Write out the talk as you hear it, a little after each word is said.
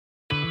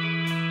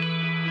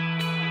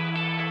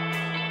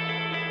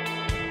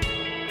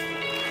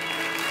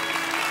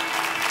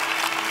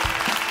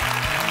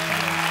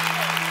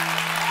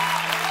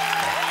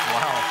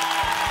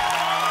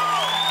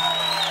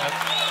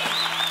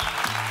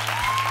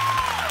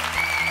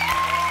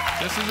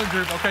This is a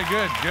group, okay,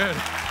 good.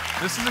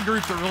 This is a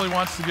group that really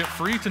wants to get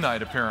free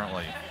tonight,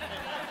 apparently.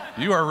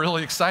 You are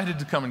really excited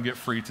to come and get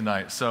free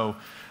tonight. So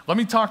let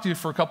me talk to you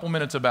for a couple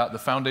minutes about the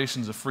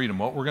foundations of freedom.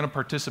 What we're going to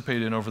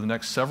participate in over the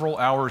next several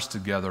hours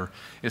together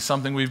is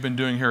something we've been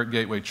doing here at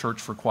Gateway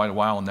Church for quite a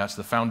while, and that's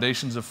the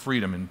foundations of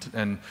freedom.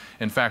 And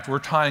in fact, we're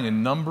tying a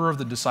number of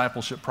the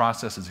discipleship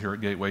processes here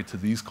at Gateway to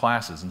these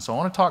classes. And so I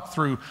want to talk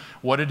through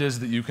what it is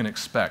that you can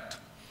expect.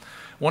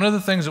 One of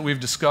the things that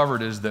we've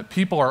discovered is that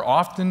people are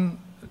often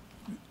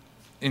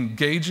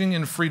engaging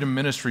in freedom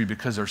ministry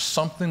because there's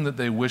something that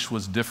they wish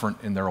was different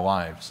in their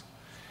lives.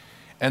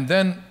 And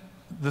then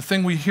the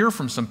thing we hear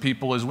from some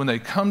people is when they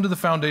come to the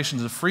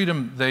foundations of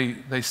freedom,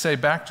 they say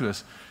back to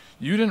us,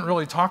 you didn't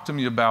really talk to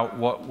me about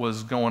what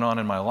was going on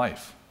in my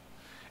life.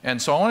 And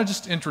so I want to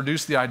just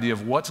introduce the idea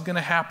of what's going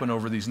to happen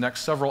over these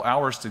next several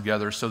hours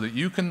together so that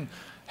you can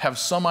have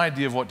some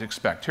idea of what to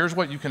expect. Here's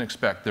what you can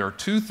expect. There are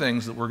two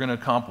things that we're going to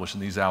accomplish in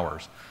these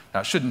hours. Now,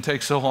 it shouldn't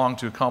take so long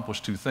to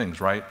accomplish two things,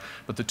 right?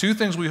 But the two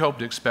things we hope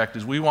to expect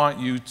is we want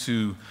you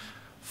to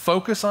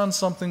focus on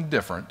something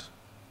different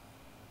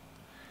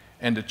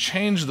and to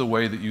change the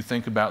way that you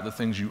think about the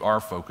things you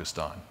are focused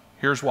on.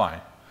 Here's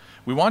why.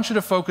 We want you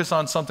to focus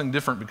on something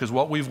different because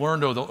what we've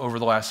learned over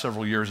the last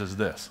several years is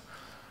this.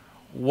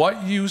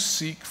 What you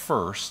seek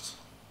first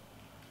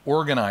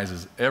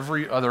organizes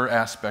every other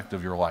aspect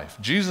of your life.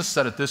 Jesus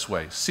said it this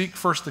way, seek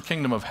first the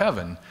kingdom of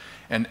heaven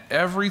and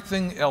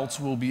everything else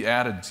will be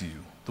added to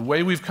you. The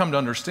way we've come to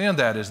understand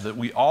that is that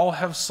we all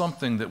have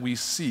something that we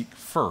seek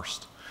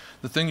first.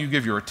 The thing you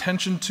give your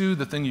attention to,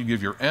 the thing you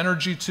give your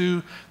energy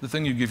to, the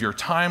thing you give your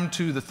time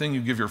to, the thing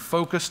you give your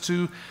focus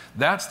to,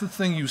 that's the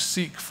thing you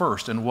seek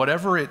first. And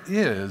whatever it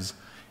is,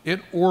 it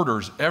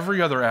orders every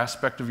other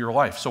aspect of your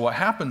life. So what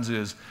happens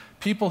is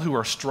people who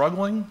are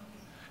struggling,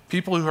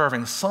 people who are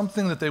having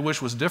something that they wish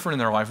was different in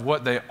their life,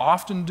 what they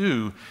often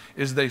do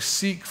is they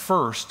seek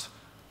first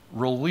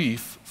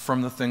relief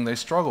from the thing they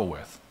struggle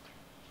with.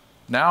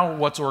 Now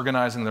what's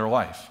organizing their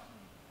life?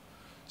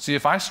 See,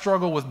 if I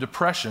struggle with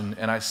depression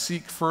and I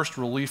seek first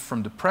relief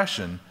from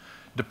depression,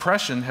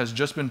 depression has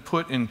just been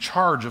put in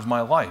charge of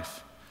my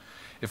life.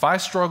 If I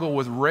struggle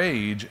with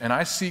rage and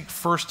I seek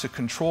first to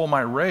control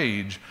my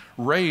rage,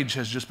 rage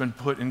has just been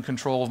put in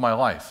control of my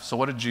life. So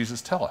what did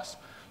Jesus tell us?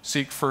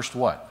 Seek first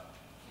what?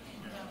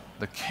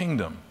 The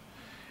kingdom.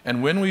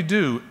 And when we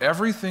do,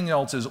 everything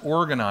else is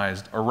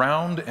organized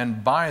around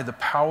and by the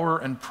power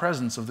and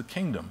presence of the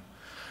kingdom.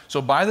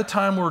 So by the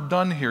time we're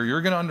done here,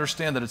 you're going to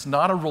understand that it's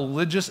not a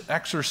religious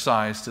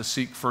exercise to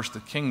seek first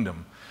the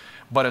kingdom,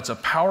 but it's a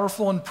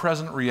powerful and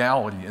present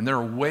reality. And there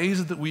are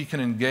ways that we can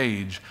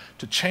engage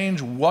to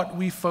change what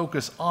we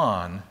focus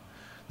on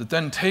that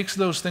then takes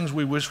those things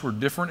we wish were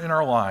different in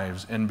our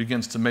lives and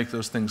begins to make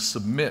those things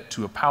submit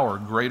to a power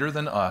greater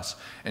than us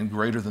and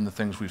greater than the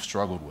things we've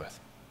struggled with.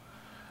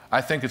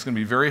 I think it's going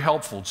to be very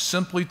helpful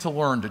simply to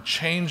learn to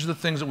change the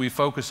things that we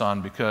focus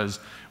on,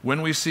 because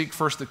when we seek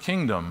first the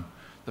kingdom,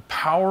 the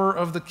power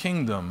of the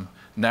kingdom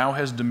now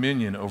has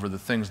dominion over the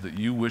things that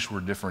you wish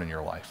were different in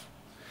your life.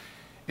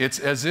 It's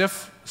as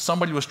if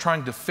somebody was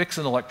trying to fix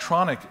an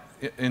electronic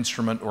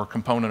instrument or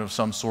component of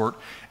some sort,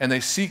 and they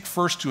seek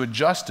first to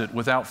adjust it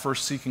without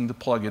first seeking to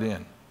plug it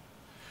in.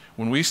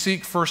 When we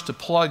seek first to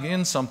plug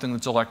in something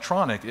that's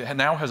electronic, it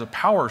now has a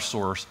power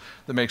source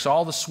that makes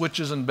all the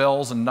switches and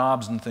bells and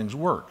knobs and things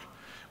work.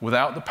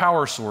 Without the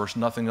power source,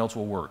 nothing else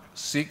will work.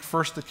 Seek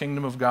first the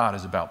kingdom of God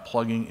is about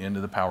plugging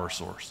into the power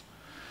source.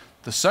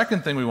 The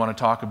second thing we want to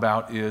talk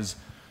about is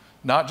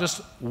not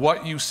just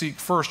what you seek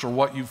first or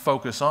what you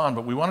focus on,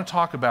 but we want to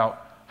talk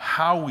about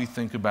how we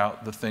think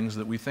about the things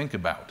that we think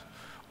about.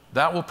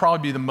 That will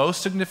probably be the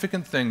most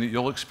significant thing that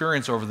you'll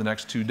experience over the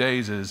next 2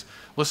 days. Is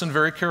listen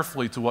very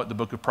carefully to what the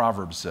book of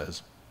Proverbs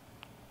says.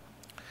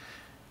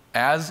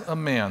 As a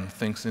man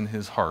thinks in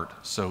his heart,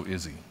 so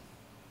is he.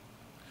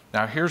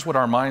 Now here's what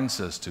our mind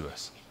says to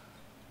us.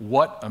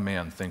 What a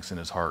man thinks in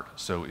his heart,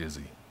 so is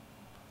he.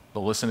 But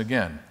listen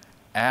again.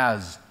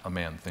 As a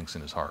man thinks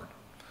in his heart.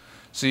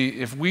 See,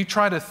 if we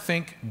try to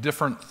think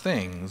different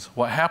things,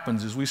 what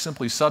happens is we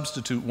simply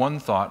substitute one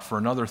thought for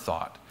another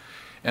thought.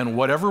 And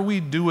whatever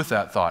we do with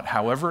that thought,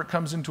 however it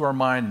comes into our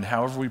mind and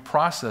however we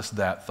process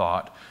that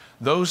thought,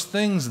 those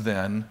things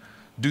then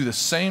do the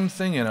same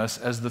thing in us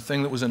as the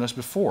thing that was in us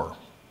before.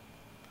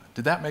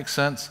 Did that make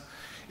sense?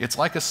 It's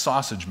like a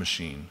sausage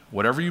machine.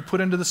 Whatever you put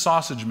into the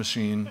sausage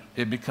machine,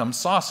 it becomes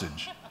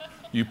sausage.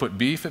 You put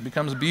beef, it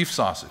becomes beef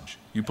sausage.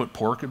 You put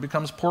pork, it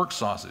becomes pork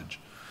sausage.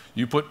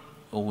 You put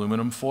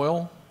aluminum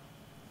foil,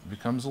 it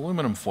becomes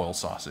aluminum foil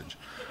sausage.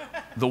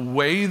 The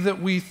way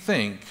that we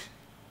think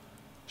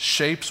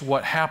shapes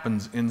what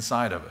happens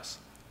inside of us.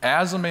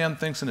 As a man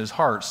thinks in his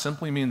heart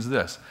simply means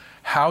this: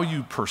 how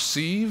you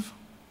perceive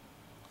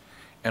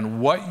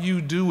and what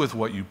you do with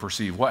what you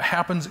perceive, what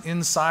happens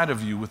inside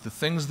of you with the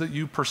things that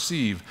you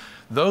perceive,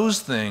 those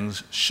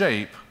things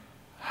shape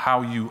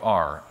how you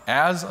are.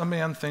 As a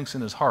man thinks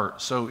in his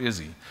heart, so is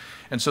he.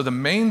 And so the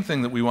main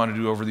thing that we want to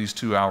do over these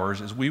 2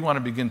 hours is we want to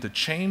begin to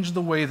change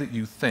the way that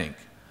you think,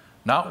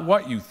 Not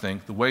what you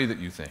think, the way that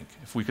you think.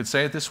 If we could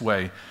say it this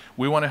way,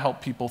 we want to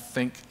help people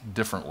think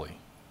differently.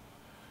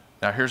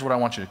 Now, here's what I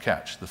want you to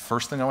catch. The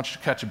first thing I want you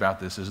to catch about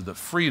this is that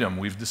freedom,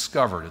 we've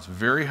discovered, it's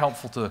very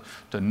helpful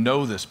to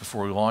know this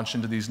before we launch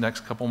into these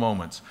next couple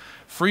moments.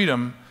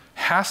 Freedom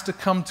has to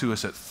come to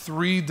us at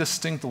 3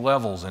 distinct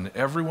levels, and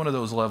every one of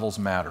those levels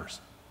matters.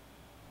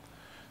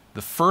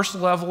 The first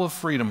level of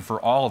freedom for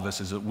all of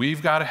us is that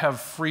we've got to have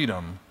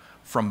freedom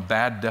from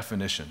bad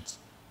definitions.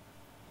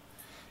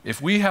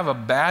 If we have a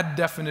bad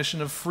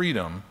definition of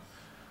freedom,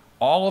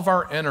 all of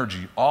our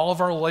energy, all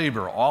of our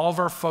labor, all of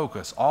our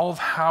focus, all of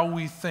how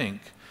we think,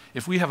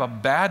 if we have a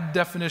bad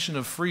definition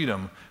of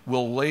freedom,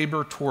 we'll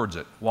labor towards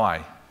it.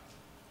 Why?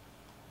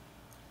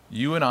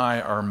 You and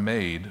I are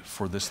made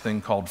for this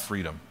thing called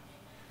freedom.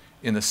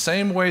 In the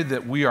same way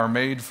that we are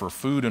made for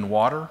food and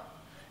water,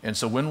 and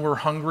so when we're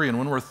hungry and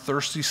when we're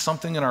thirsty,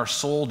 something in our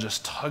soul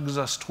just tugs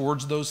us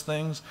towards those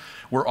things,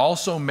 we're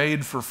also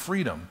made for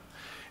freedom.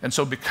 And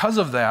so because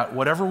of that,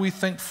 whatever we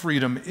think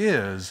freedom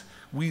is,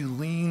 we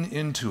lean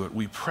into it,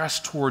 we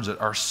press towards it.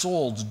 Our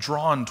soul's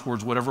drawn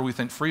towards whatever we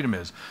think freedom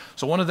is.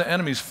 So one of the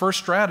enemy's first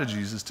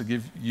strategies is to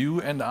give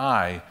you and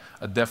I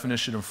a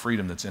definition of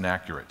freedom that's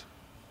inaccurate.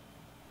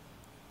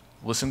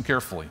 Listen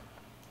carefully.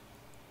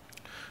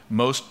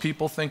 Most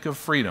people think of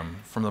freedom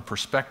from the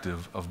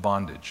perspective of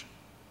bondage.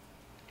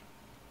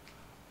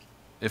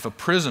 If a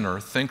prisoner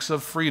thinks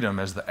of freedom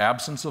as the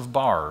absence of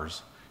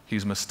bars,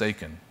 he's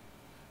mistaken,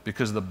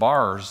 because the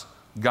bars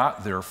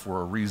got there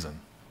for a reason.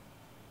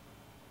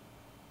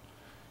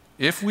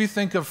 If we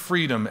think of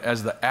freedom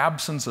as the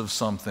absence of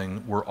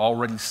something, we're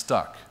already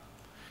stuck.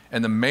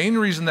 And the main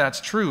reason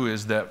that's true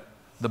is that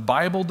the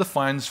Bible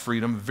defines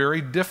freedom very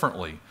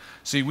differently.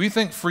 See, we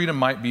think freedom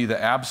might be the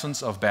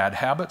absence of bad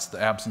habits, the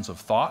absence of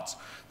thoughts,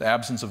 the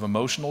absence of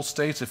emotional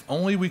states. If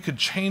only we could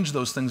change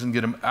those things and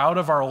get them out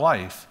of our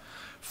life,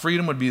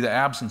 freedom would be the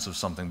absence of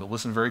something. But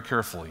listen very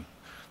carefully.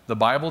 The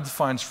Bible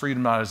defines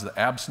freedom not as the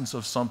absence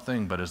of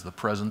something, but as the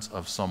presence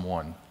of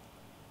someone.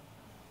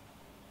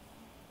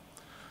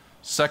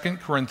 2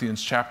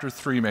 Corinthians chapter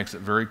 3 makes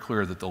it very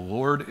clear that the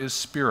Lord is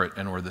spirit,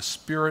 and where the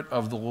Spirit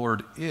of the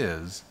Lord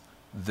is,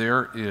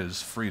 there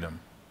is freedom.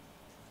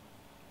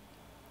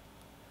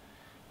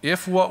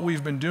 If what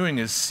we've been doing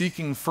is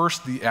seeking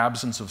first the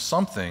absence of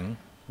something,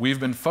 we've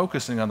been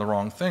focusing on the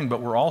wrong thing,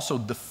 but we're also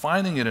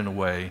defining it in a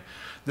way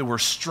that we're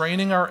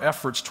straining our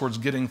efforts towards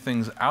getting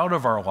things out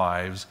of our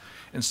lives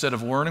instead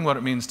of learning what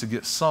it means to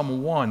get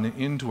someone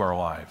into our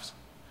lives.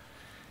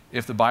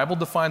 If the Bible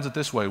defines it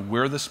this way,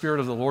 where the Spirit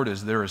of the Lord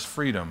is, there is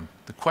freedom,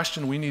 the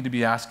question we need to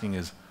be asking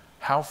is,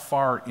 how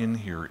far in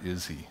here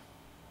is He?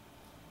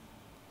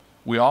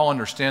 We all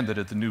understand that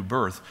at the new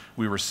birth,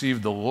 we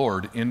received the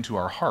Lord into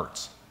our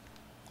hearts.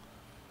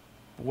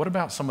 But what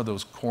about some of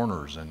those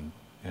corners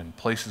and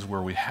places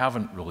where we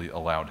haven't really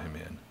allowed Him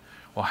in?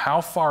 Well,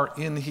 how far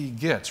in He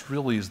gets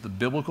really is the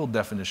biblical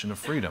definition of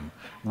freedom.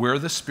 Where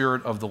the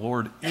Spirit of the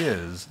Lord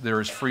is, there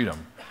is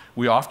freedom.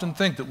 We often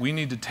think that we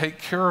need to take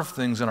care of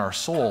things in our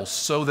soul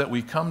so that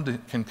we can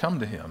come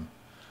to Him.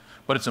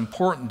 But it's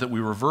important that we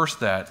reverse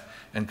that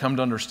and come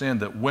to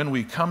understand that when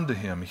we come to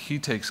Him, He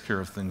takes care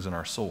of things in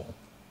our soul.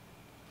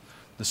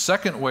 The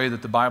second way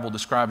that the Bible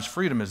describes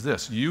freedom is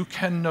this: you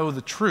can know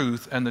the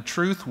truth, and the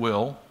truth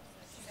will,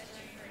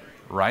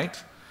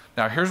 right?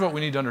 Now, here's what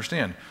we need to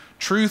understand.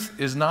 Truth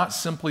is not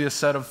simply a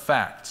set of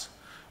facts.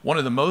 One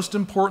of the most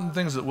important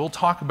things that we'll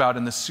talk about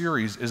in this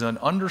series is an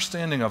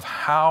understanding of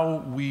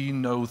how we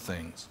know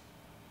things.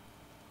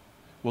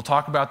 We'll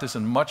talk about this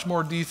in much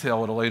more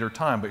detail at a later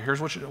time, but here's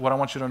what I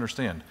want you to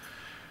understand.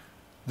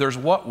 There's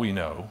what we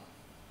know,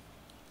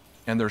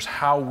 and there's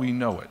how we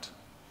know it.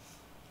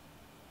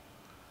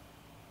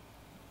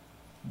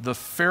 The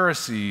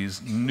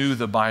Pharisees knew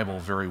the Bible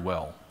very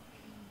well,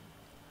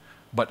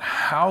 but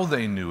how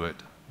they knew it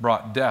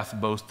brought death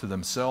both to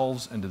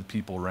themselves and to the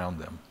people around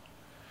them.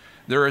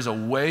 There is a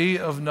way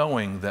of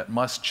knowing that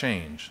must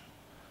change.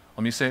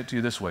 Let me say it to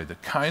you this way. The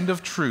kind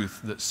of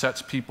truth that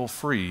sets people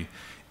free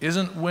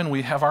isn't when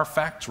we have our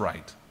facts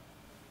right.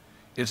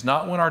 It's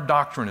not when our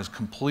doctrine is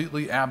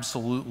completely,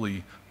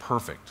 absolutely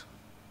perfect.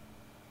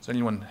 Does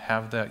anyone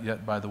have that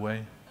yet, by the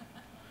way?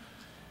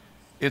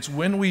 It's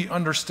when we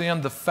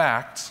understand the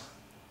facts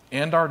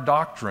and our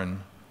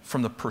doctrine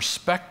from the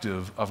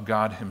perspective of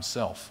God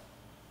Himself.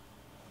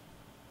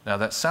 Now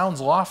that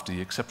sounds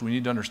lofty, except we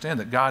need to understand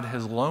that God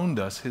has loaned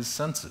us His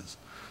senses.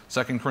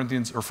 1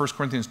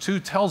 Corinthians 2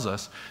 tells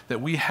us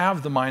that we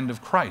have the mind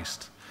of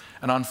Christ.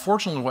 And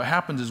unfortunately what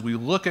happens is we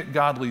look at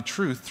godly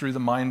truth through the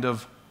mind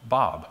of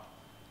Bob.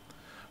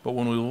 But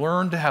when we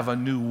learn to have a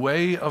new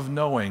way of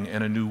knowing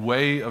and a new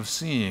way of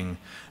seeing,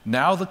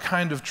 now the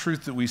kind of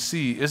truth that we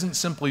see isn't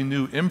simply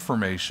new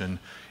information,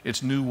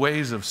 it's new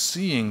ways of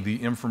seeing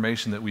the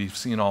information that we've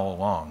seen all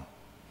along.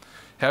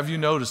 Have you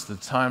noticed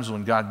that times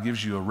when God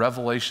gives you a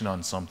revelation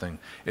on something,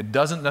 it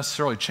doesn't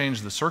necessarily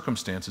change the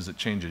circumstances, it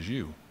changes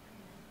you.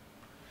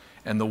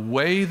 And the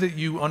way that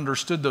you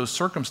understood those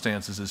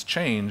circumstances has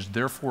changed,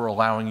 therefore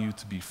allowing you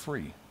to be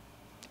free,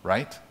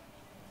 right?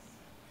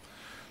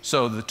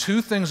 So the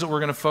two things that we're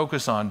going to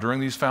focus on during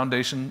these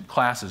foundation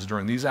classes,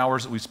 during these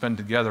hours that we spend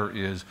together,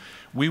 is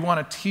we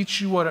want to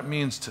teach you what it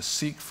means to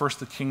seek first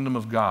the kingdom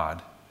of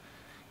God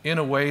in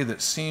a way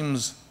that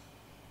seems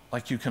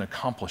like you can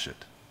accomplish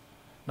it.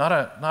 Not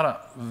a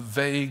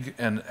vague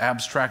and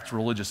abstract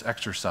religious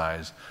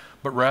exercise,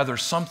 but rather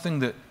something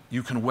that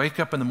you can wake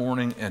up in the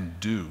morning and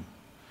do.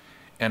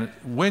 And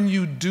when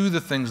you do the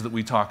things that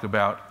we talk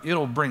about,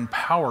 it'll bring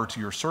power to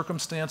your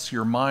circumstance, to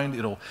your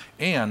mind.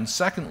 And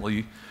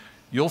secondly,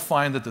 you'll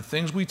find that the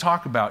things we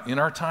talk about in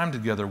our time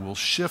together will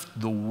shift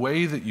the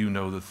way that you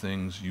know the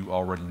things you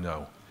already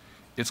know.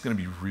 It's going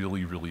to be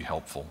really, really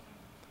helpful.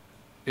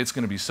 It's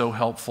going to be so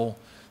helpful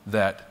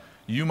that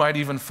you might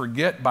even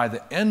forget by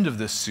the end of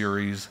this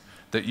series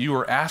that you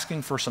were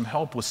asking for some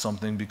help with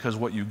something because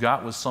what you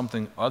got was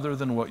something other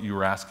than what you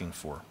were asking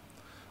for.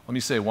 Let me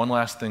say one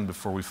last thing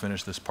before we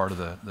finish this part of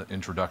the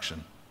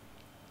introduction.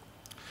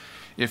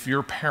 If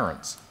your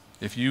parents,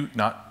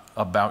 not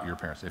about your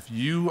parents, if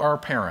you are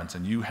parents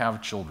and you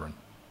have children,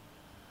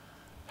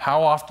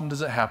 how often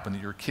does it happen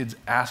that your kids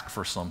ask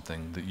for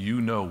something that you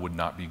know would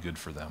not be good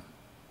for them?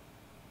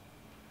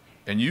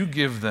 And you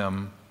give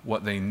them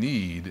what they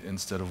need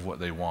instead of what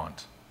they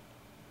want.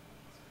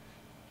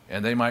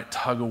 And they might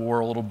tug a war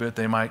a little bit,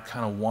 they might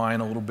kind of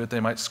whine a little bit, they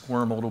might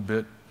squirm a little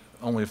bit,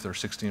 only if they're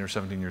 16 or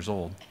 17 years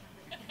old.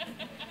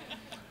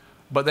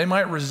 But they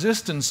might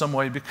resist in some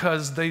way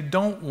because they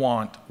don't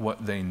want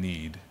what they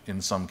need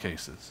in some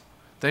cases.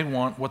 They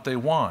want what they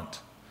want.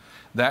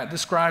 That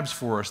describes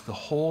for us the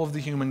whole of the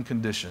human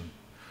condition.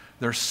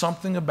 There's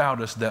something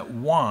about us that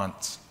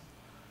wants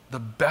the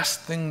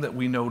best thing that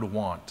we know to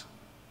want.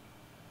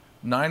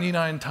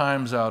 99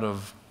 times out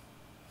of,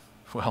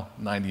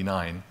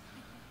 99,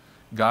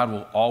 God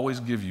will always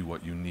give you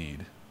what you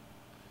need.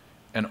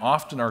 And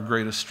often our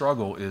greatest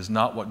struggle is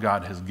not what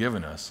God has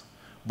given us,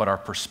 but our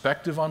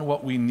perspective on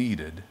what we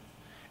needed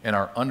and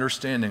our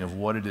understanding of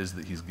what it is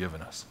that He's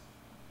given us.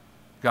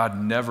 God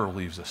never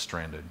leaves us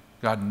stranded.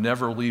 God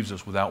never leaves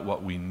us without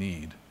what we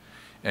need.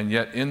 And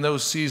yet in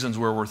those seasons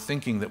where we're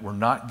thinking that we're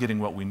not getting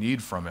what we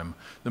need from Him,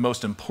 the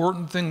most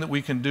important thing that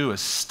we can do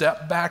is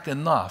step back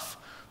enough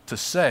to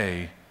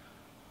say,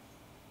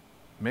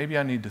 maybe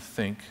I need to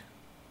think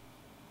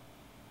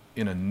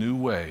in a new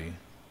way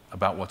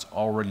about what's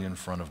already in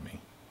front of me.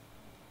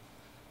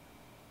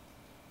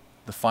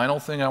 The final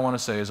thing I want to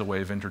say as a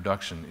way of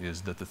introduction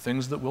is that the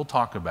things that we'll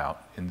talk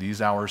about in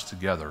these hours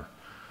together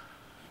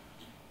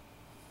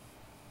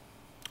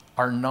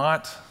are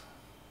not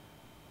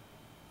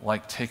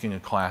like taking a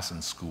class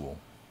in school.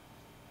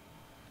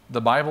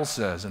 The Bible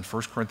says in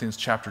 1 Corinthians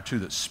chapter 2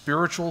 that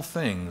spiritual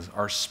things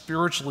are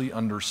spiritually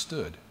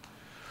understood.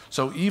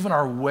 So even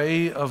our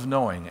way of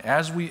knowing,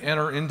 as we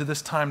enter into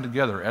this time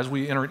together, as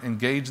we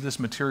engage this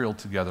material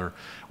together,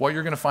 what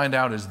you're going to find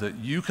out is that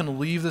you can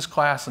leave this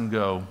class and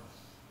go,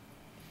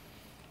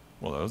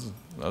 well,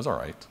 that was all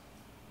right.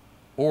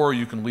 Or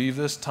you can leave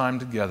this time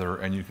together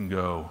and you can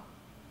go,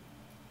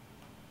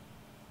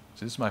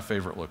 see, this is my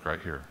favorite look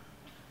right here.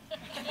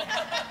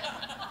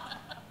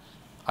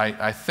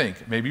 I think,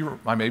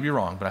 I may be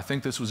wrong, but I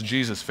think this was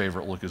Jesus'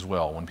 favorite look as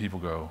well, when people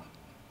go.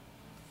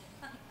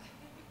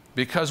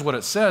 Because what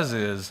it says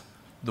is,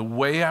 the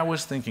way I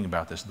was thinking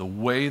about this, the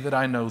way that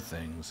I know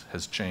things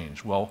has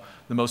changed. Well,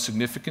 the most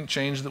significant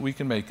change that we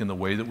can make in the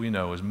way that we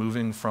know is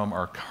moving from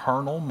our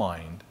carnal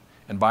mind,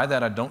 and by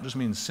that I don't just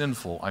mean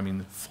sinful, I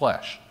mean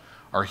flesh,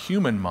 our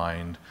human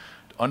mind,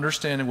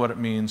 understanding what it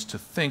means to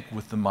think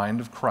with the mind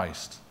of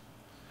Christ.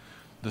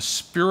 The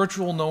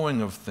spiritual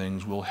knowing of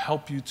things will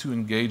help you to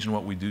engage in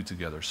what we do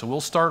together. So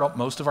we'll start up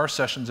most of our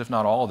sessions, if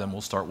not all of them,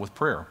 we'll start with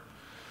prayer.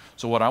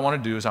 So what I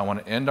want to do is I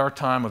want to end our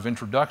time of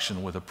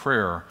introduction with a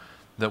prayer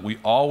that we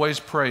always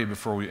pray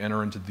before we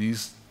enter into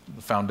these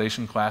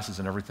foundation classes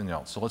and everything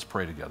else. So let's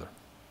pray together.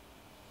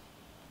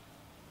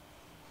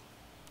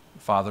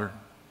 Father,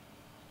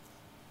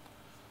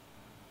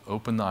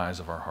 open the eyes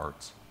of our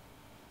hearts.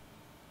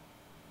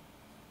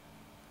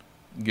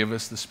 Give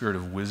us the spirit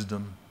of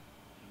wisdom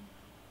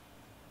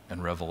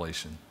and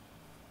revelation.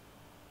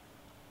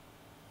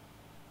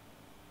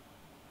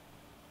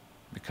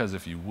 Because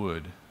if you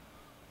would,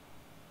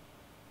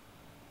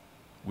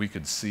 we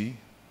could see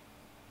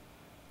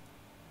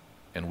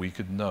and we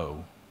could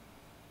know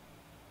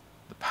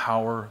the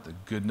power, the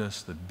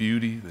goodness, the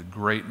beauty, the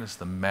greatness,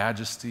 the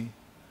majesty,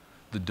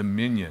 the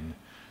dominion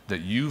that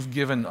you've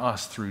given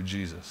us through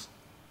Jesus.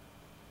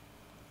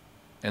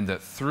 And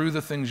that through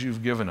the things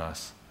you've given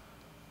us,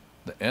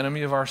 the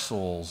enemy of our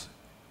souls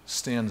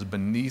stands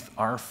beneath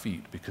our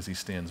feet because he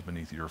stands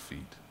beneath your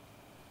feet.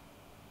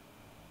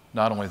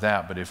 Not only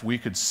that, but if we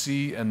could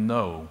see and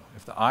know,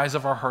 if the eyes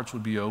of our hearts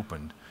would be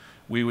opened,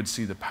 we would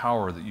see the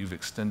power that you've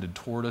extended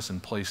toward us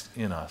and placed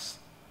in us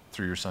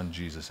through your Son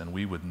Jesus, and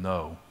we would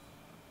know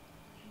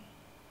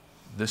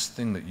this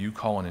thing that you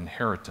call an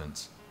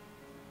inheritance,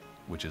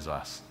 which is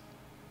us.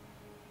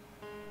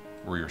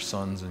 We're your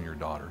sons and your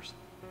daughters.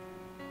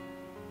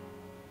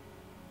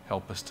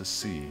 Help us to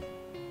see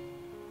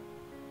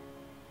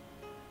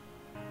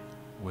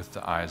with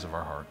the eyes of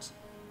our hearts.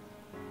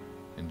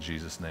 In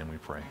Jesus' name we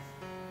pray.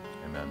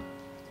 Amen.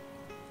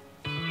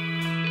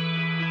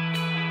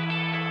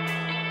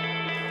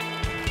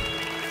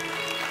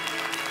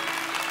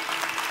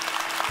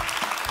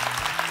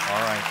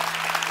 All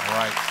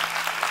right.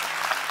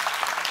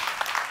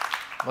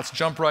 Let's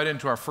jump right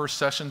into our first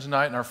session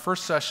tonight. And our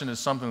first session is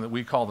something that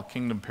we call the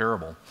Kingdom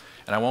Parable.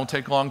 And I won't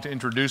take long to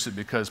introduce it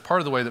because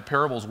part of the way that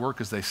parables work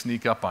is they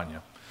sneak up on you.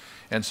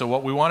 And so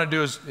what we want to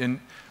do is,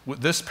 with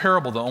this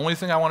parable, the only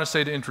thing I want to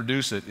say to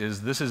introduce it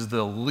is this is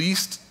the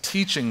least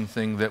teaching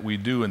thing that we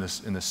do in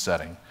this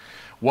setting.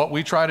 What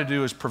we try to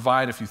do is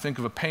provide, if you think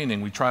of a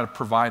painting, we try to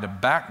provide a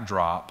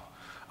backdrop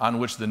on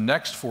which the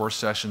next 4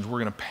 sessions we're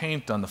going to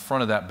paint on the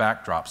front of that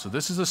backdrop. So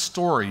this is a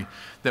story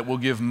that will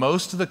give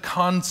most of the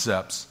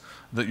concepts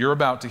that you're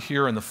about to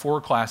hear in the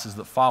 4 classes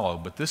that follow.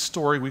 But this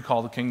story we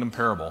call the Kingdom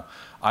Parable.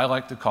 I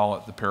like to call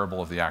it the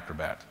parable of the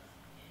acrobat.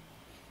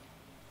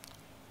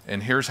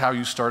 And here's how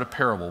you start a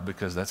parable,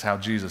 because that's how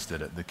Jesus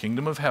did it. The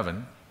kingdom of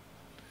heaven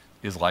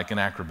is like an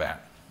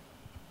acrobat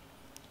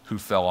who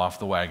fell off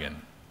the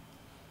wagon.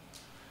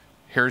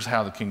 Here's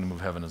how the kingdom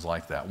of heaven is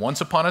like that. Once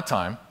upon a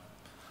time,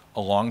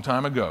 a long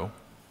time ago,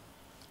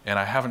 and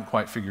I haven't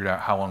quite figured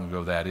out how long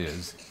ago that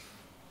is,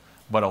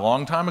 but a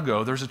long time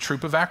ago, there's a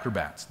troupe of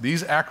acrobats.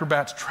 These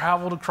acrobats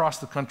traveled across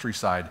the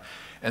countryside,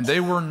 and they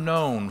were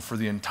known for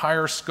the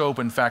entire scope.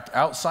 In fact,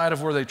 outside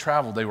of where they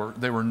traveled, they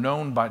were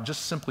known by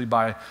just simply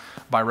by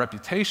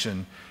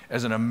reputation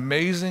as an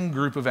amazing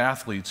group of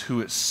athletes who,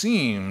 it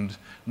seemed,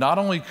 not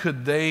only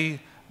could they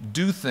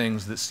do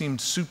things that seemed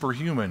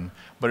superhuman,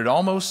 but it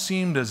almost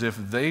seemed as if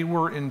they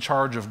were in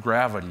charge of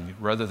gravity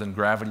rather than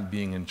gravity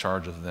being in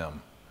charge of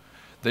them.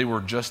 They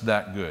were just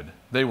that good.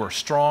 They were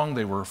strong,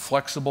 they were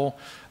flexible,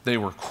 they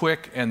were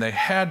quick, and they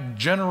had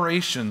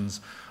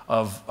generations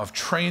of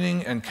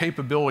training and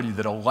capability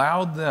that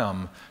allowed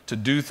them to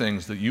do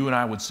things that you and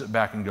I would sit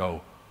back and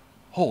go,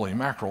 holy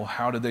mackerel,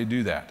 how did they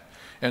do that?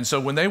 And so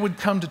when they would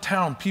come to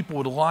town, people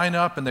would line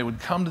up and they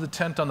would come to the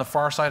tent on the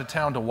far side of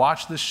town to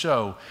watch this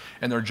show,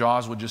 and their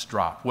jaws would just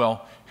drop.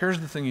 Well, here's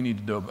the thing you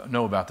need to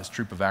know about this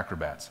troupe of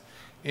acrobats.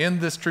 In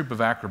this troupe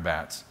of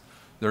acrobats,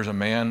 there's a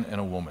man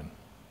and a woman.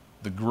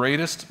 The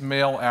greatest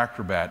male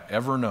acrobat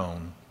ever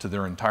known to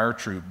their entire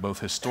troupe, both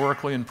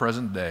historically and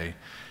present day,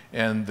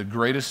 and the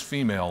greatest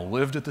female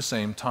lived at the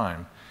same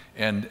time.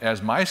 And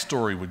as my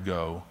story would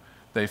go,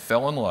 they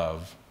fell in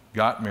love,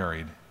 got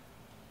married,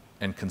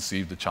 and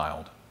conceived a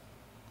child.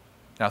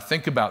 Now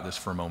think about this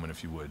for a moment,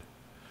 if you would.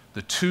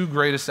 The 2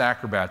 greatest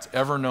acrobats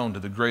ever known to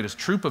the greatest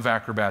troupe of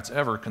acrobats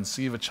ever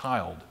conceive a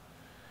child.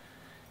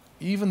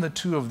 Even the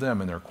 2 of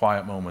them in their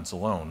quiet moments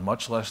alone,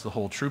 much less the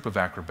whole troupe of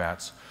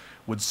acrobats,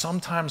 would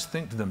sometimes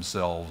think to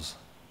themselves,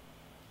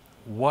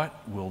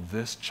 what will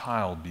this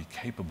child be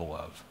capable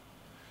of?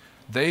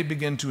 They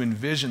begin to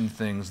envision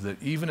things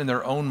that even in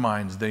their own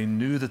minds, they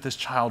knew that this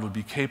child would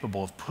be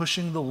capable of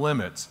pushing the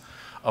limits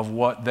of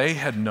what they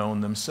had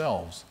known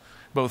themselves,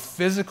 both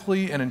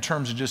physically and in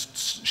terms of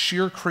just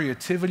sheer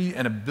creativity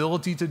and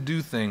ability to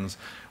do things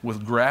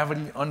with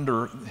gravity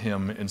under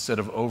him instead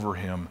of over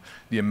him.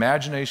 The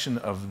imagination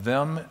of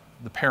them,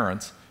 the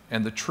parents,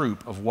 and the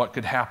troupe of what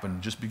could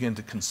happen just began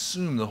to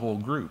consume the whole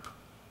group.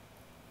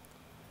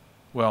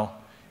 Well,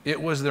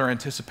 it was their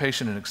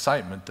anticipation and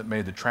excitement that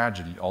made the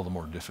tragedy all the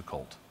more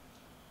difficult.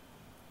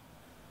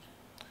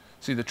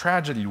 See, the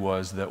tragedy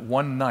was that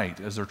one night,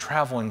 as they're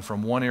traveling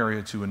from one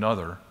area to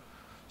another,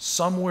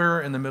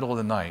 somewhere in the middle of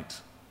the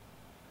night,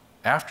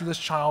 after this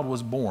child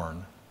was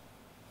born,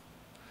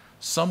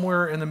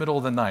 somewhere in the middle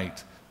of the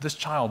night, this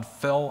child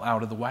fell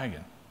out of the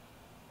wagon.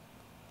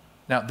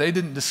 Now, they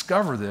didn't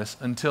discover this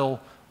until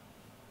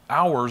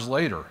hours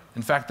later.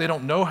 In fact, they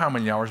don't know how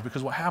many hours,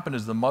 because what happened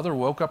is the mother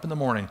woke up in the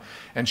morning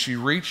and she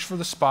reached for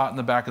the spot in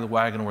the back of the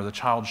wagon where the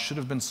child should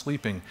have been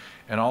sleeping,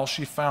 and all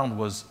she found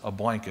was a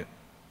blanket.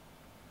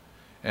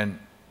 And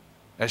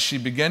as she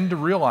began to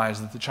realize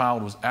that the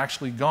child was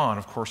actually gone,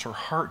 of course, her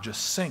heart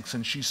just sinks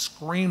and she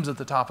screams at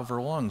the top of her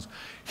lungs,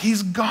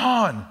 "He's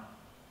gone!"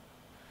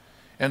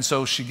 And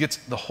so she gets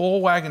the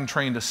whole wagon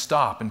train to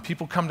stop, and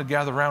people come to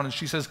gather around, and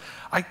she says,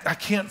 I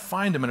can't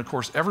find him. And of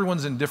course,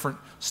 everyone's in different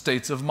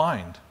states of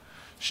mind.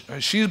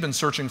 She's been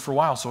searching for a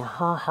while, so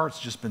her heart's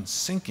just been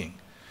sinking.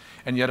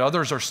 And yet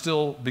others are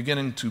still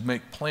beginning to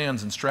make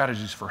plans and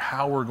strategies for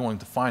how we're going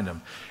to find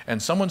him.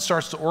 And someone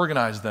starts to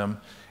organize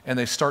them, and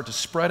they start to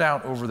spread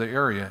out over the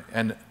area,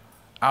 and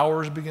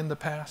hours begin to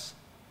pass.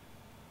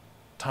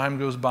 Time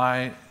goes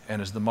by,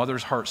 and as the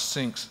mother's heart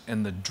sinks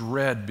and the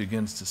dread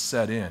begins to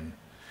set in,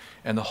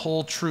 and the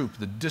whole troop,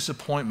 the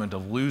disappointment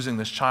of losing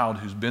this child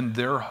who's been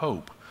their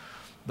hope,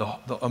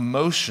 the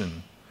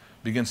emotion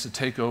begins to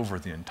take over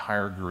the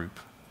entire group.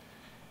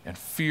 And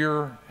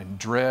fear and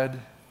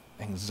dread,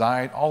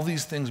 anxiety, all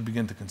these things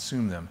begin to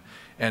consume them.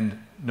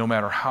 And no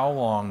matter how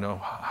long,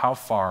 how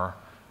far,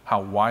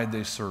 how wide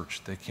they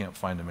search, they can't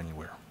find him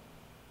anywhere.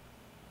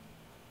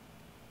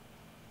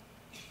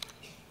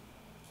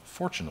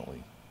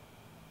 Fortunately,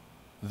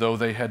 though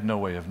they had no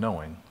way of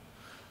knowing,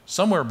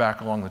 somewhere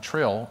back along the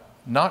trail,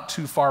 not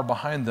too far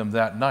behind them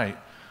that night,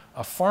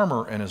 a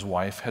farmer and his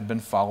wife had been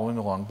following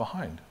along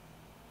behind.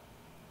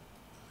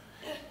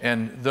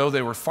 And though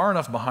they were far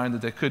enough behind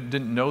that they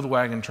didn't know the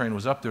wagon train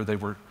was up there, they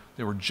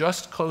were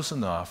just close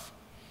enough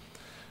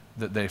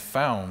that they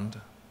found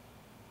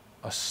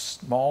a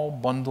small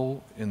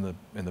bundle in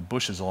the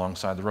bushes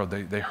alongside the road.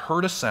 They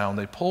heard a sound,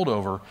 they pulled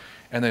over,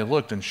 and they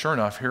looked, and sure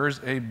enough, here's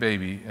a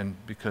baby, and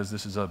because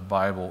this is a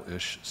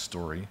Bible-ish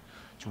story,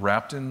 it's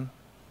wrapped in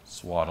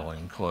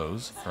swaddling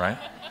clothes, right?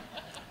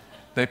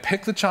 They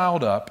pick the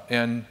child up,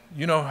 and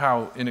you know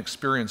how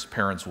inexperienced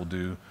parents will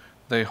do.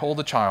 They hold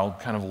the child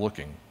kind of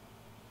looking.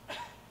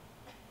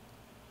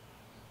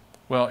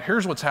 Well,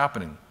 here's what's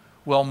happening.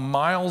 Well,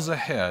 miles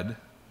ahead,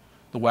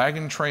 the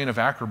wagon train of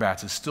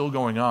acrobats is still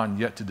going on,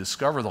 yet to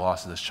discover the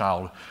loss of this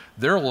child,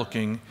 they're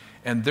looking,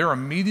 and they're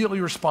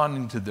immediately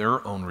responding to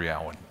their own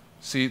reality.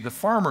 See, the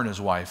farmer and his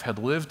wife had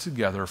lived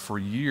together for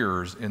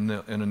years in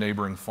a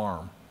neighboring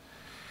farm.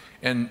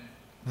 And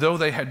though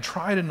they had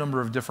tried a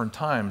number of different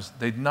times,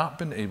 they'd not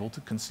been able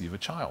to conceive a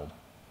child.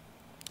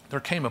 There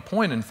came a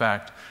point, in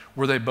fact,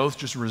 where they both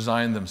just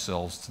resigned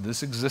themselves to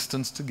this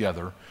existence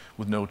together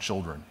with no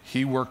children.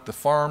 He worked the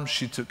farm,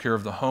 she took care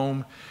of the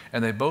home,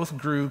 and they both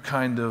grew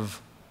kind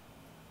of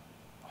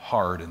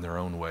hard in their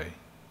own way.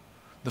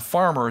 The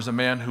farmer, as a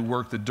man who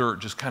worked the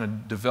dirt, just kind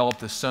of developed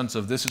this sense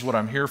of, this is what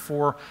I'm here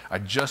for, I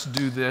just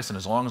do this, and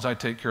as long as I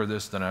take care of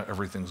this, then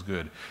everything's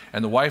good.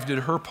 And the wife did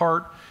her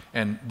part,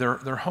 and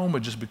their home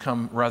had just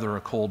become rather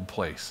a cold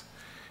place.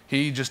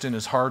 He, just in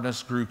his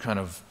hardness, grew kind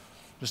of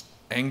just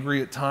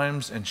angry at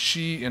times, and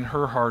she, in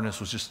her hardness,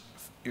 was just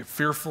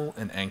fearful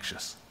and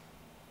anxious.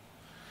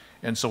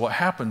 And so what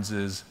happens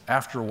is,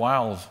 after a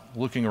while of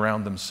looking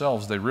around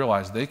themselves, they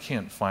realize they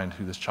can't find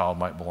who this child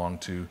might belong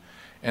to,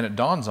 and it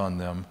dawns on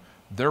them,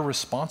 they're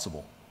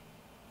responsible.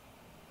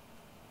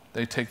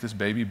 They take this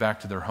baby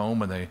back to their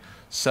home, and they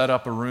set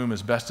up a room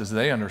as best as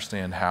they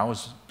understand how,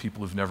 as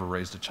people who've never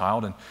raised a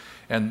child.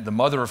 And the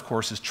mother, of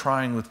course, is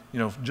trying with,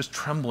 just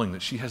trembling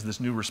that she has this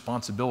new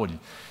responsibility.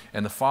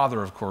 And the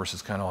father, of course,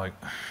 is kind of like,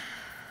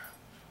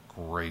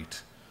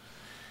 great.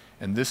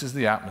 And this is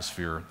the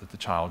atmosphere that the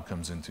child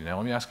comes into. Now,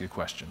 let me ask you a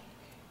question.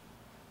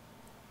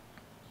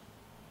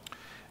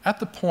 At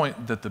the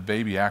point that the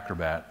baby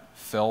acrobat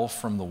fell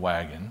from the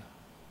wagon,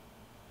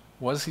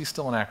 was he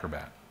still an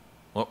acrobat?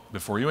 Well,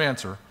 before you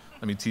answer,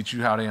 let me teach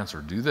you how to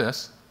answer. Do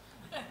this.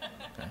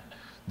 Okay.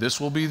 This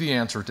will be the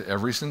answer to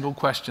every single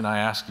question I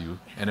ask you,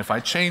 and if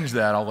I change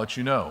that, I'll let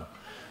you know.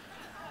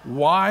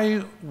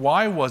 Why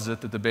was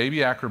it that the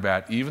baby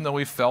acrobat, even though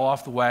he fell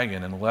off the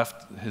wagon and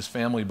left his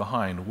family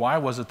behind, why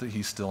was it that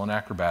he's still an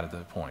acrobat at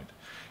that point?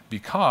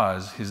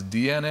 Because his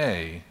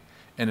DNA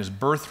and his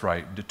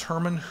birthright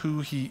determine who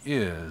he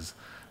is,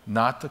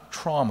 not the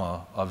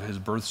trauma of his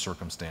birth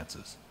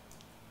circumstances.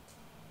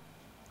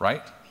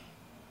 Right?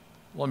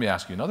 Let me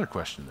ask you another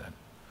question then.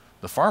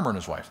 The farmer and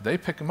his wife, they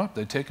pick him up,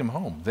 they take him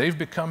home. They've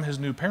become his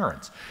new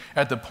parents.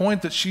 At the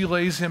point that she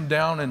lays him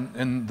down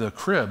in the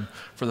crib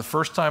for the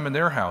first time in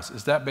their house,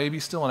 is that baby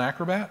still an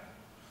acrobat?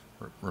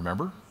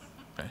 Remember?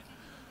 Okay.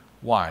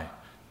 Why?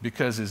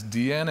 Because his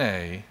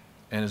DNA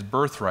and his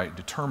birthright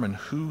determine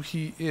who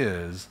he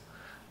is,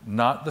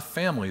 not the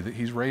family that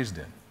he's raised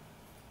in.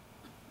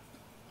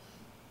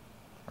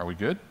 Are we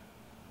good?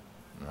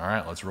 All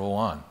right, let's roll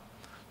on.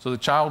 So the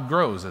child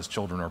grows, as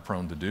children are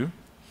prone to do.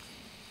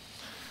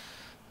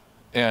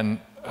 And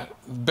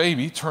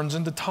baby turns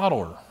into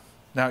toddler.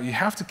 Now, you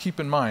have to keep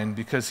in mind,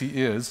 because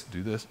he is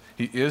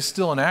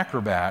still an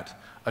acrobat.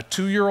 A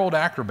 2-year-old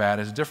acrobat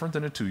is different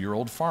than a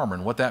 2-year-old farmer.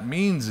 And what that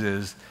means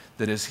is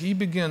that as he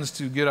begins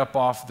to get up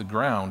off the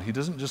ground, he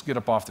doesn't just get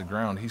up off the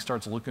ground, he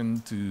starts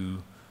looking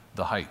to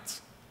the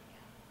heights.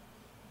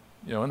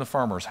 In the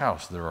farmer's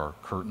house, there are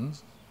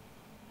curtains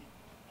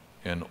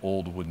and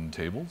old wooden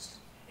tables,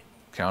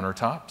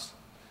 countertops.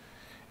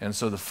 And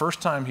so the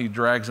first time he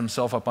drags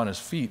himself up on his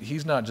feet,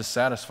 he's not just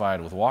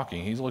satisfied with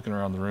walking. He's looking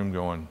around the room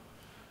going,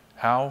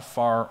 how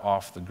far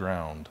off the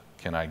ground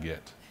can I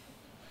get?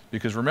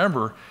 Because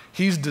remember,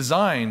 he's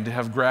designed to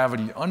have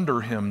gravity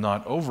under him,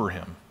 not over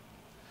him.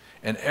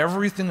 And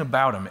everything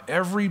about him,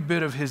 every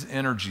bit of his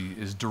energy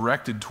is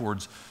directed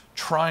towards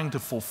trying to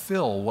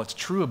fulfill what's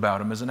true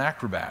about him as an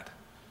acrobat.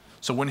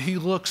 So when he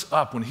looks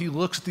up, when he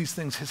looks at these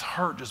things, his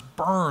heart just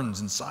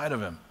burns inside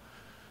of him.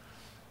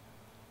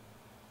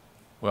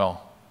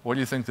 Well, what do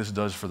you think this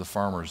does for the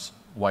farmer's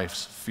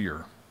wife's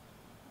fear?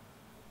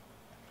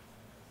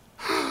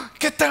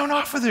 Get down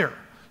off of there!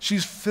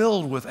 She's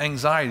filled with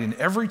anxiety, and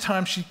every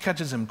time she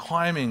catches him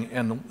climbing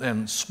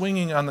and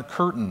swinging on the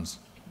curtains,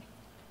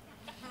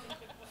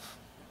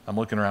 I'm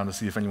looking around to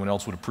see if anyone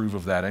else would approve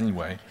of that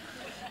anyway.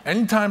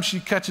 Anytime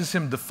she catches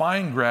him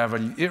defying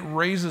gravity, it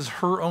raises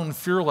her own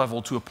fear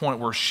level to a point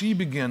where she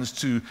begins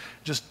to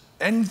just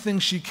anything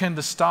she can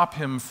to stop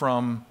him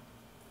from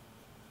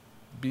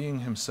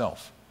being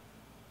himself.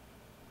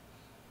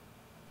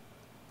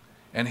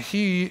 And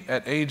he,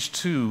 at age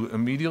 2,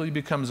 immediately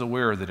becomes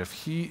aware that if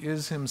he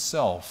is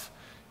himself,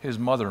 his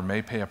mother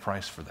may pay a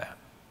price for that.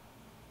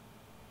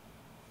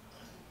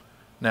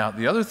 Now,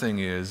 the other thing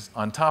is,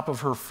 on top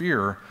of her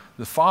fear,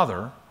 the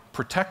father,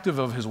 protective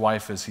of his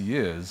wife as he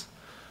is,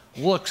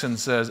 looks and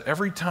says,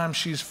 every time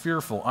she's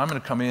fearful, I'm going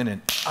to come in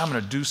and I'm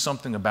going to do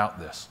something about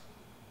this.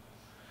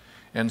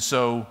 And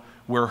so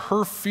where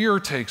her fear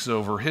takes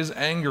over, his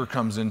anger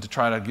comes in to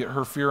try to get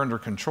her fear under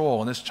control,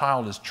 and this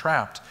child is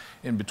trapped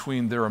in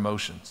between their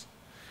emotions.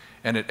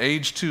 And at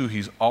age 2,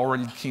 he's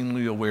already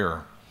keenly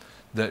aware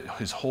that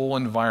his whole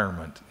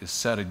environment is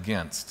set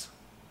against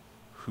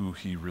who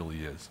he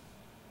really is.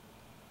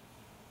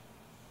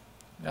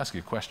 Let me ask you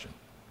a question.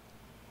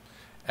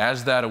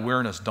 As that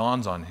awareness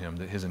dawns on him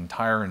that his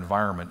entire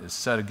environment is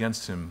set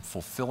against him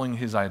fulfilling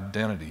his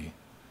identity,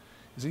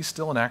 is he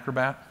still an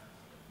acrobat?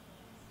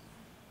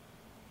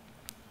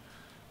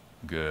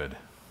 Good.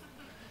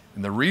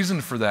 And the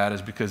reason for that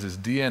is because his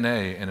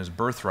DNA and his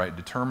birthright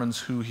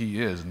determines who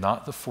he is,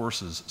 not the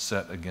forces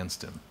set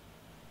against him.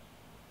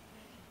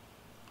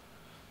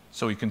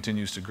 So he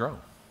continues to grow.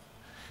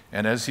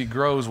 And as he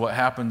grows, what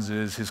happens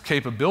is his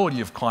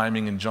capability of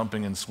climbing and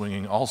jumping and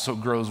swinging also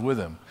grows with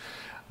him.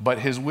 But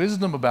his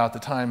wisdom about the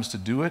times to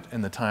do it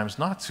and the times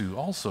not to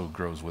also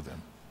grows with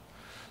him.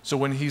 So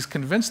when he's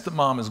convinced that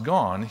mom is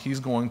gone, he's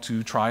going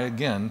to try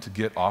again to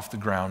get off the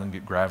ground and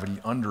get gravity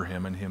under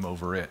him and him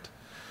over it.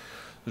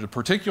 There's a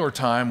particular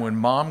time when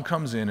mom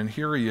comes in, and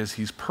here he is,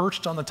 he's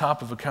perched on the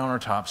top of a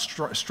countertop,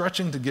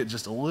 stretching to get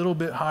just a little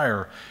bit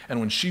higher, and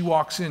when she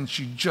walks in,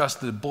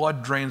 the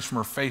blood drains from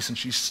her face, and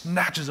she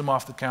snatches him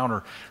off the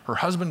counter. Her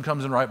husband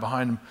comes in right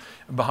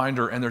behind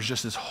her, and there's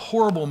just this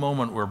horrible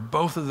moment where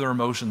both of their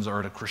emotions are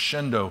at a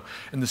crescendo,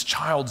 and this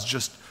child's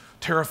just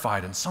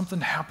terrified, and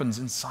something happens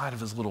inside of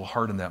his little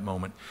heart in that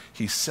moment.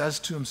 He says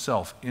to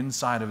himself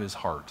inside of his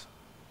heart,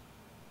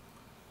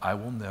 I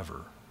will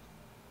never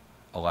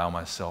allow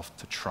myself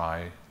to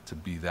try to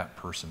be that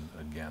person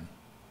again.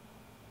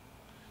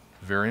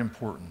 Very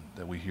important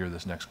that we hear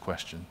this next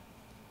question.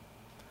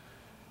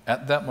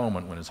 At that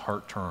moment when his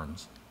heart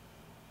turns,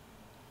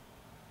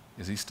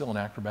 is he still an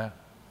acrobat?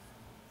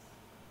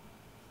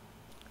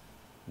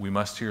 We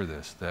must hear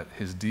this, that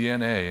his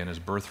DNA and his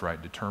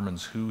birthright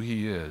determines who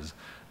he is,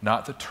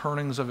 not the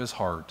turnings of his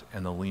heart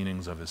and the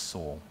leanings of his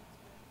soul.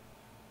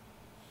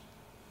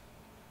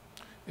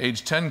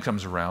 Age 10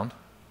 comes around,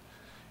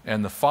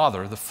 and the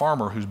father, the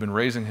farmer who's been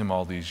raising him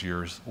all these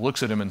years,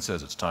 looks at him and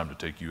says, it's time to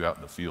take you out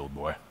in the field,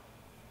 boy.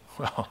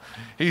 Well,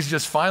 he's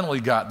just finally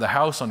got the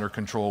house under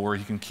control where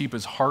he can keep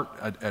his heart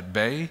at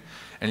bay,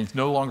 and he's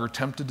no longer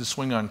tempted to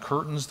swing on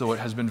curtains, though it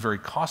has been very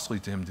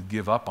costly to him to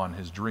give up on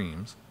his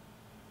dreams.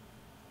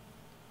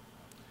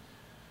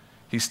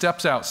 He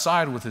steps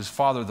outside with his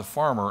father, the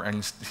farmer,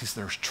 and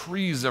there's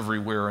trees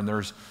everywhere, and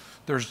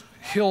there's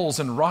hills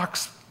and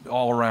rocks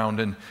all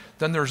around, and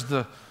then there's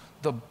the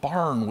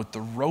barn with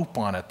the rope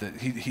on it. That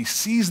he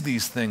sees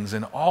these things,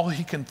 and all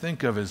he can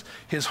think of is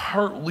his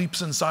heart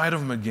leaps inside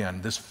of him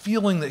again. This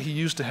feeling that he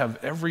used to have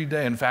every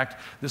day, in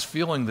fact, this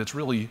feeling that's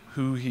really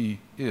who he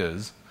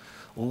is,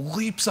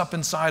 leaps up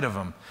inside of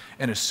him.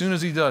 And as soon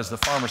as he does, the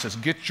farmer says,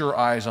 get your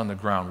eyes on the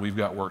ground. We've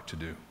got work to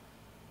do.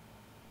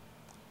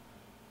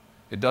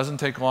 It doesn't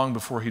take long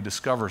before he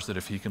discovers that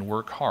if he can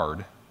work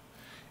hard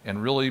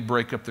and really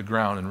break up the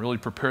ground and really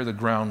prepare the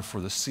ground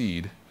for the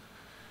seed,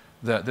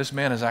 that this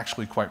man is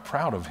actually quite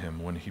proud of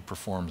him when he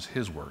performs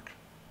his work.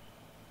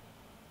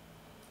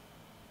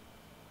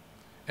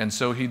 And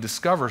so he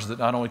discovers that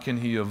not only can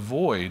he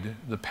avoid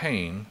the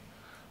pain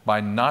by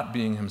not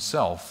being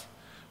himself,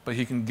 but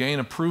he can gain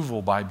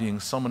approval by being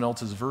someone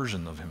else's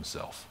version of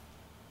himself.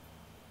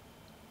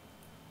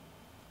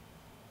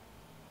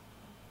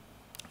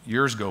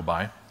 Years go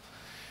by,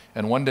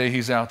 and one day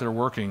he's out there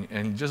working,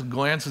 and he just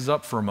glances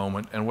up for a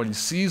moment, and what he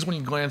sees when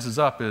he glances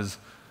up is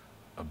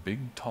a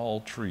big,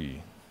 tall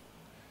tree.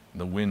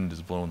 The wind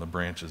is blowing the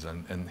branches,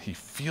 and he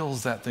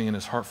feels that thing in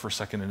his heart for a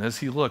second, and as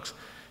he looks,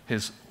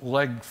 his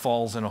leg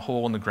falls in a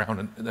hole in the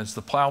ground, and as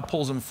the plow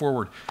pulls him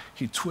forward,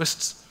 he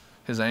twists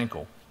his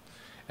ankle.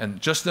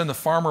 And just then the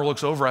farmer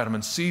looks over at him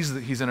and sees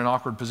that he's in an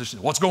awkward position.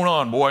 What's going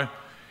on, boy?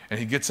 And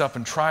he gets up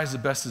and tries the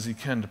best as he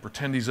can to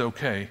pretend he's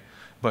okay,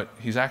 but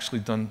he's actually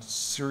done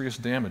serious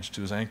damage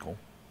to his ankle.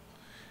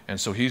 And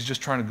so he's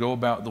just trying to go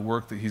about the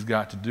work that he's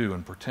got to do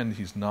and pretend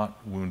he's not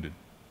wounded.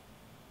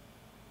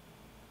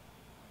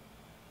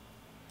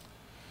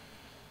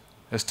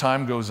 As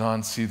time goes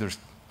on, there's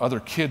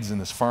other kids in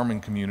this farming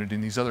community,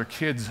 and these other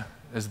kids,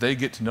 as they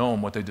get to know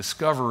him, what they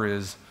discover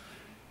is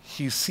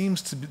he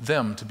seems to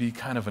them to be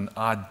kind of an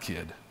odd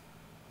kid.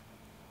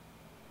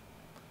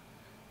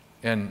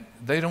 And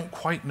they don't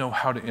quite know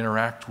how to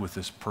interact with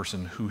this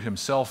person who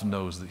himself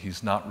knows that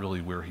he's not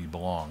really where he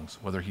belongs,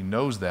 whether he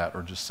knows that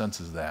or just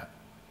senses that.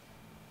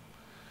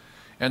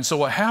 And so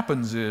what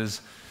happens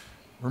is,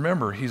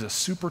 remember, he's a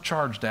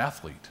supercharged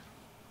athlete.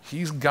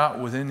 He's got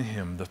within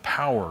him the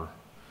power,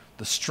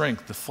 the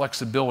strength, the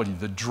flexibility,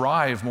 the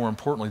drive, more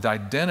importantly, the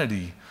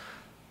identity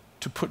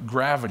to put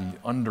gravity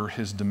under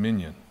his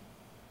dominion.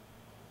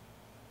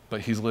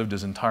 But he's lived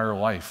his entire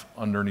life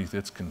underneath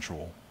its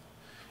control.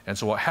 And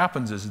so what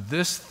happens is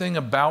this thing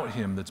about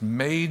him that's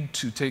made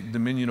to take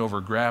dominion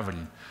over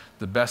gravity,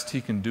 the best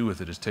he can do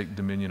with it is take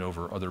dominion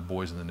over other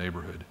boys in the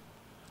neighborhood.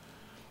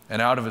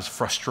 And out of his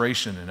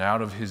frustration and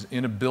out of his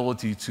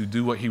inability to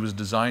do what he was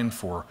designed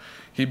for,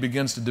 he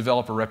begins to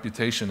develop a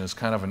reputation as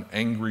kind of an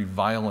angry,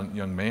 violent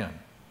young man.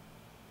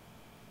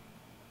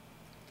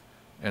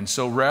 And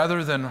so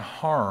rather than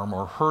harm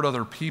or hurt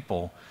other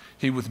people,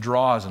 he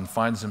withdraws and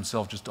finds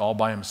himself just all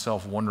by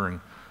himself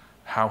wondering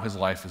how his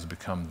life has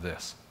become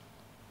this.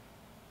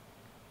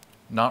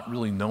 Not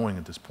really knowing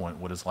at this point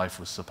what his life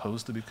was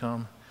supposed to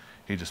become,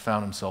 he just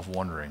found himself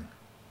wondering,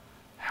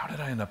 how did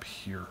I end up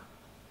here?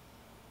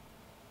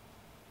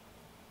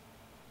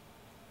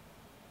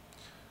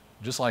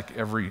 Just like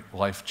every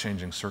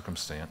life-changing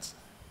circumstance,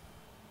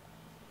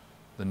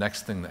 the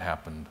next thing that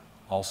happened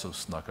also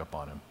snuck up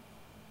on him.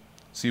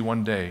 See,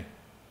 one day,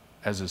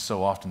 as is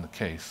so often the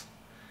case,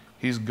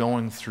 he's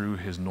going through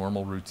his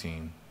normal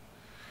routine.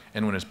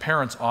 And when his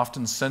parents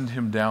often send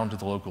him down to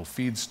the local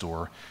feed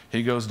store,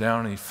 he goes down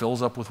and he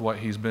fills up with what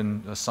he's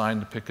been assigned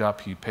to pick up.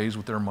 He pays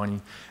with their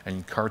money and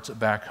he carts it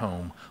back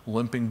home,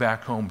 limping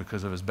back home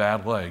because of his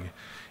bad leg.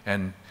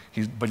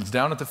 But he's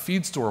down at the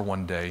feed store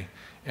one day,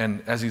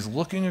 and as he's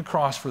looking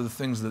across for the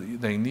things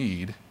that they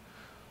need,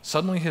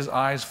 suddenly his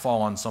eyes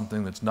fall on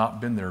something that's not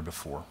been there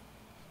before.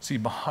 See,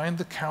 behind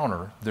the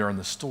counter there in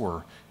the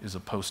store is a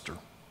poster.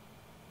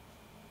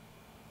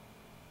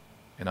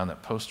 And on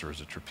that poster is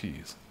a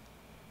trapeze.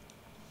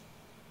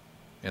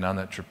 And on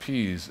that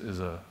trapeze is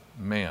a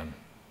man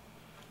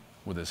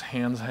with his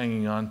hands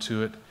hanging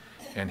onto it,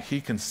 and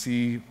he can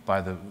see by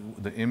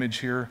the image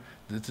here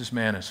that this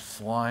man is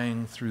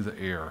flying through the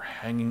air,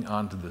 hanging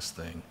onto this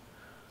thing,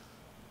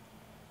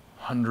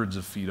 hundreds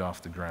of feet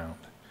off the ground,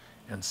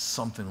 and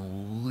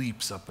something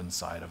leaps up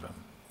inside of him.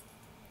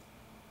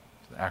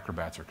 The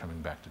acrobats are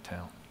coming back to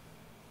town.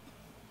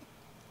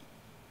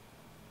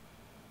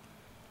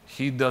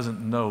 He doesn't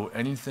know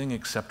anything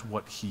except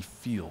what he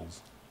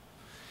feels.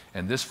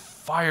 And this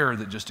fire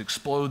that just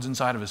explodes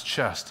inside of his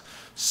chest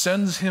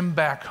sends him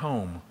back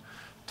home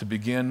to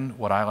begin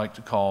what I like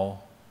to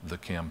call the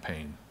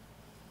campaign.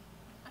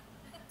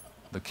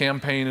 The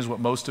campaign is what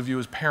most of you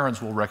as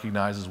parents will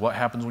recognize as what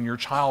happens when your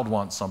child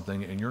wants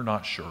something and you're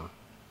not sure.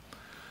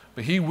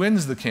 But he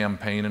wins the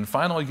campaign and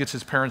finally gets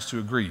his parents to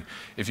agree.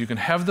 If you can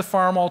have the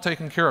farm all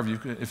taken care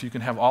of, if you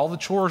can have all the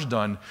chores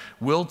done,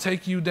 we'll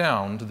take you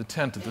down to the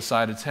tent at the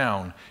side of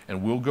town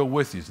and we'll go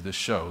with you to this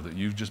show that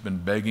you've just been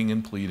begging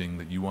and pleading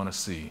that you want to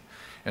see.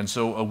 And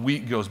so a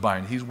week goes by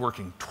and he's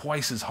working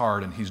twice as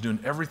hard and he's doing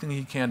everything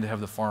he can to have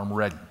the farm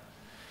ready.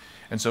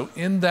 And so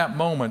in that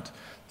moment,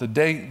 the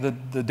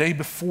day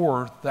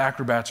before the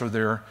acrobats are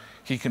there,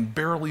 he can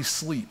barely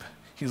sleep.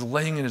 He's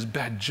laying in his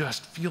bed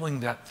just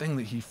feeling that thing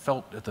that he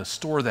felt at the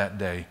store that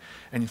day,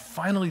 and he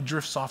finally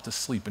drifts off to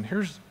sleep. And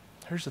here's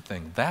the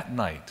thing. That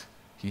night,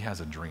 he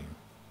has a dream.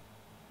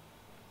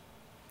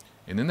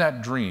 And in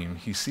that dream,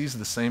 he sees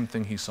the same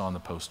thing he saw on the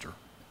poster.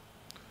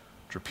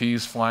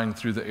 Trapeze flying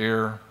through the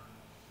air,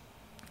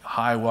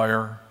 high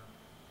wire,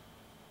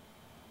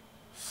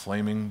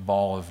 flaming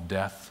ball of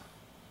death,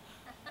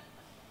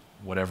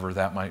 whatever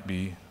that might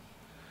be.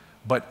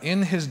 But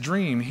in his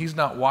dream, he's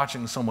not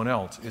watching someone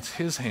else. It's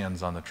his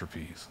hands on the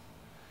trapeze.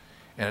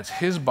 And it's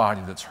his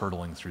body that's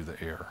hurtling through the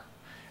air.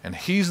 And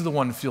he's the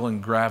one feeling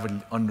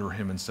gravity under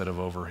him instead of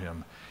over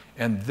him.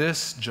 And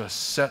this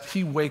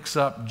he wakes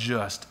up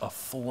just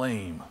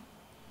aflame.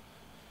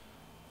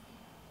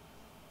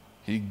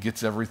 He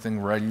gets everything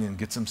ready and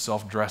gets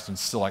himself dressed, and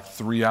it's still like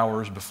 3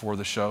 hours before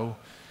the show.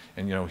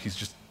 And he's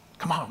just,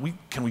 come on,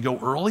 can we go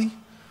early?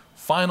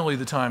 Finally,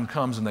 the time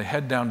comes and they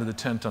head down to the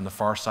tent on the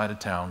far side of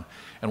town.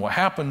 And what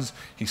happens,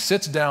 he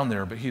sits down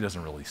there, but he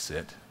doesn't really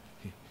sit.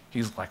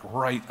 He's like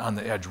right on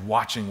the edge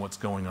watching what's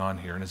going on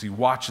here. And as he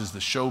watches, the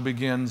show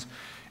begins,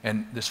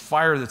 and this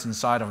fire that's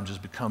inside of him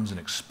just becomes an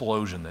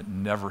explosion that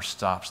never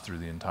stops through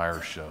the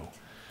entire show.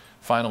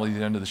 Finally,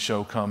 the end of the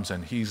show comes,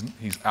 and he's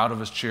out of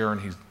his chair,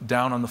 and he's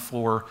down on the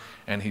floor,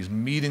 and he's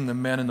meeting the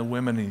men and the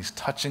women, and he's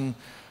touching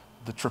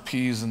the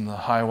trapeze and the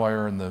high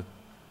wire and the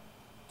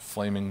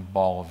flaming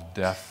ball of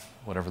death,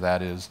 whatever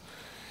that is.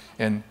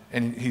 And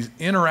he's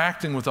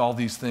interacting with all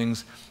these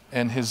things,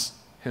 and his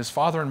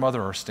father and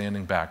mother are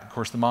standing back. Of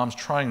course, the mom's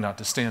trying not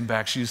to stand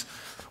back. She's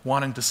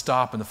wanting to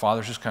stop, and the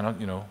father's just kind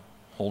of,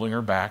 holding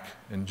her back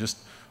and just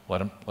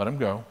let him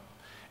go.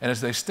 And as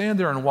they stand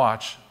there and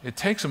watch, it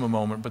takes them a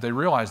moment, but they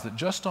realize that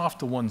just off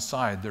to one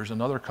side, there's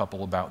another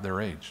couple about their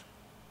age.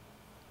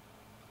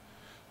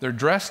 They're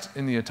dressed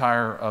in the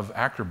attire of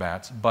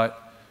acrobats,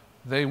 but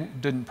they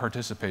didn't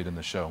participate in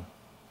the show.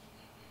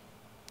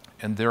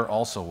 And they're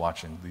also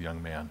watching the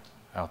young man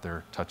out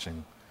there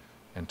touching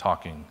and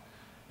talking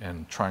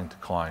and trying to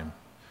climb.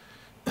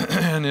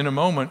 And in a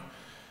moment,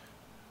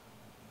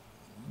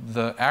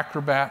 the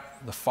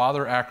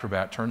father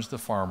acrobat turns to the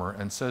farmer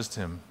and says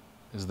to him,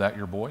 "Is that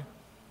your boy?"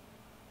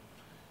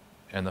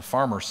 And the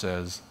farmer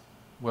says,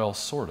 "Well,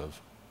 sort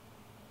of."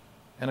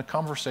 And a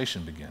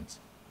conversation begins.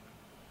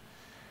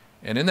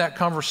 And in that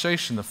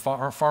conversation, the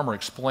farmer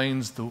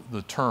explains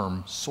the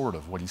term sort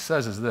of. What he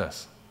says is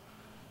this: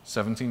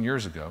 17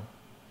 years ago,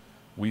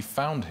 we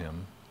found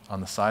him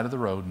on the side of the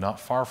road, not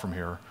far from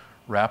here,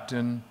 wrapped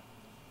in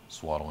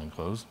swaddling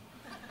clothes,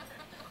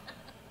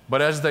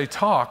 But as they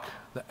talk,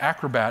 the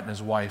acrobat and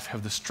his wife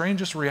have the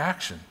strangest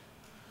reaction.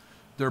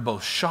 They're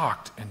both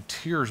shocked, and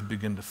tears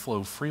begin to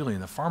flow freely.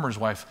 And the farmer's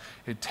wife,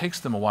 it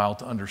takes them a while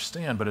to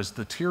understand, but as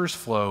the tears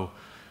flow,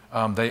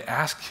 they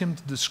ask him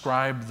to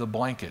describe the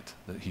blanket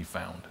that he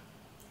found.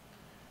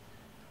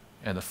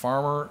 And the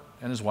farmer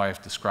and his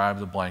wife describe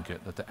the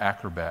blanket that the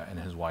acrobat and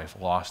his wife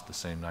lost the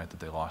same night that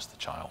they lost the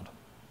child.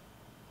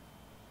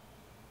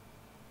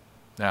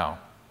 Now,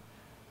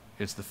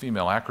 it's the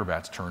female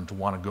acrobat's turn to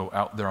want to go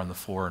out there on the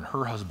floor, and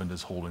her husband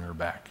is holding her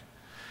back.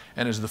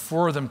 And as the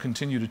four of them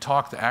continue to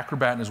talk, the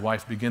acrobat and his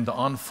wife begin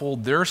to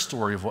unfold their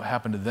story of what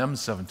happened to them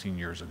 17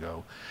 years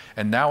ago.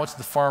 And now it's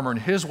the farmer and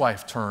his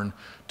wife's turn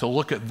to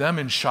look at them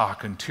in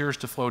shock and tears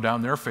to flow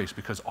down their face,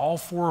 because all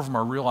four of them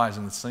are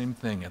realizing the same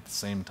thing at the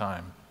same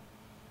time.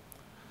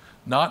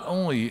 Not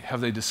only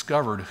have they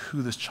discovered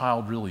who this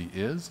child really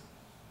is,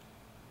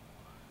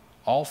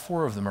 all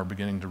four of them are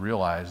beginning to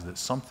realize that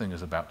something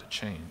is about to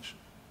change.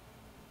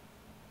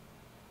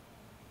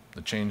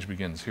 The change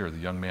begins here. The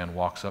young man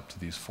walks up to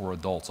these four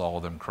adults, all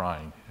of them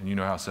crying. And you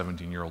know how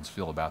 17-year-olds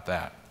feel about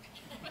that.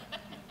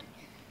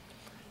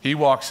 He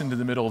walks into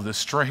the middle of this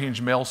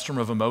strange maelstrom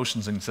of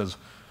emotions and he says,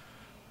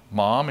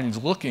 "Mom," and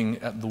he's looking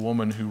at the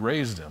woman who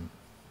raised him.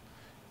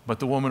 But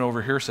the woman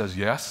over here says,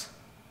 "Yes,"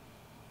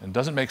 and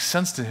doesn't make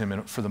sense to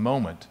him for the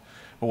moment.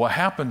 But what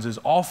happens is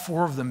all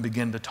four of them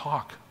begin to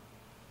talk.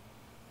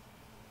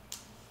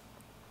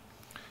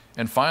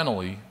 And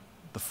finally,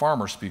 the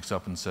farmer speaks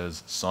up and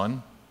says,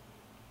 "Son."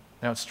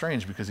 Now, it's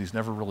strange because he's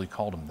never really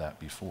called him that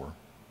before.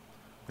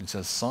 But he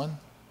says, "Son,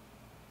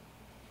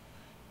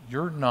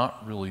 you're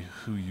not really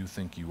who you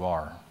think you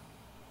are,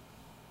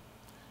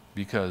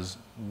 because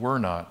we're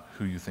not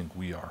who you think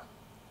we are."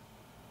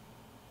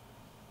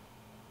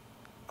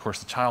 Of course,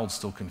 the child's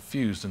still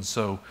confused, and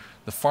so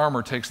the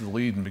farmer takes the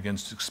lead and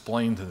begins to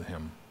explain to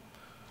him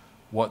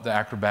what the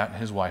acrobat and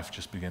his wife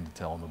just began to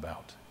tell him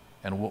about,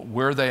 and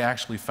where they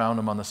actually found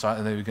him on the side,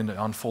 and they begin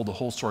to unfold the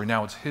whole story.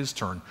 Now it's his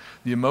turn.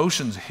 The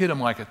emotions hit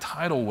him like a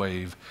tidal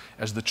wave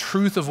as the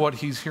truth of what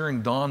he's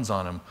hearing dawns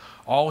on him.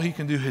 All he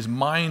can do, his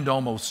mind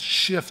almost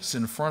shifts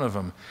in front of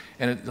him,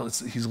 and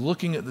he's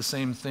looking at the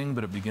same thing,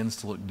 but it begins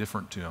to look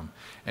different to him.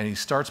 And he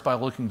starts by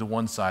looking to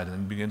one side and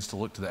then begins to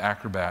look to the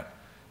acrobat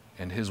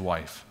and his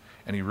wife.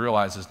 And he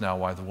realizes now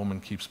why the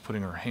woman keeps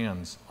putting her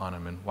hands on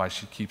him and why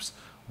she keeps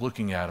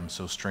looking at him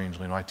so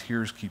strangely and why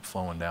tears keep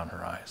flowing down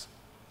her eyes.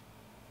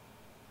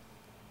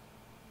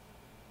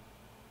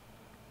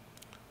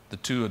 The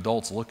two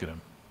adults look at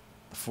him,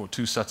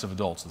 two sets of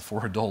adults, the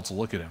four adults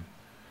look at him,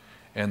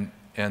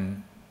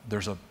 and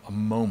there's a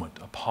moment,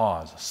 a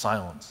pause, a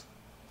silence.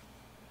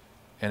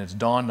 And it's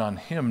dawned on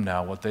him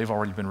now what they've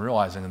already been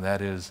realizing, and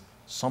that is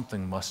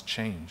something must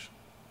change.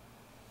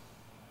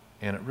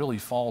 And it really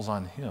falls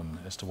on him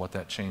as to what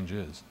that change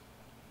is.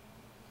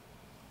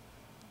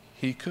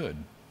 He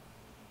could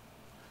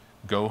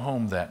go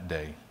home that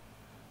day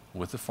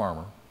with the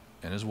farmer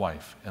and his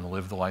wife and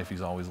live the life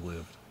he's always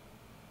lived.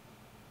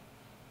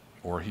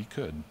 Or he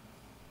could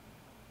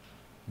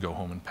go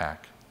home and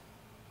pack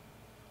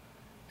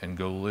and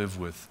go live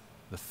with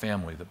the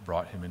family that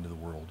brought him into the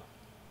world.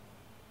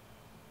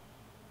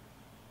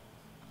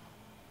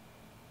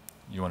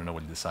 You want to know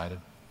what he decided?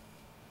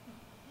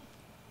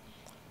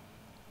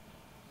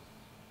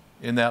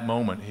 In that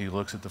moment, he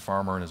looks at the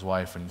farmer and his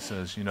wife and he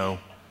says, "You know,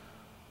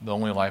 the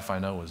only life I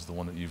know is the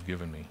one that you've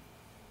given me.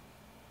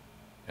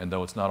 And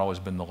though it's not always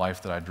been the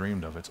life that I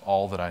dreamed of, it's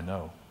all that I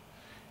know.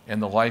 And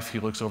the life," he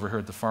looks over here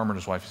at the farmer and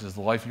his wife, he says,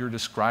 "the life you're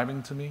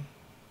describing to me,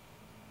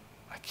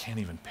 I can't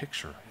even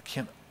picture. I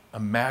can't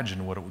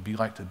imagine what it would be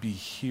like to be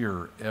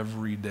here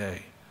every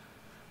day.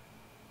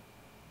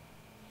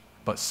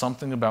 But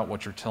something about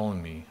what you're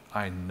telling me,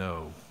 I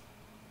know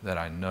that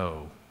I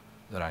know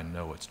that I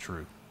know it's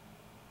true.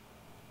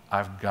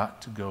 I've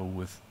got to go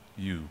with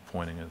you,"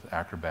 pointing at the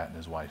acrobat and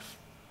his wife,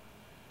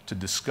 "to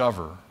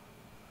discover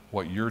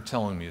what you're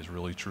telling me is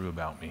really true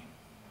about me."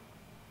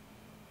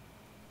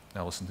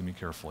 Now listen to me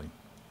carefully.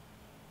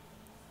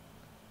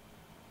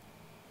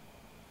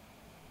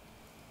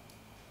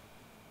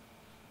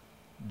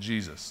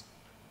 Jesus,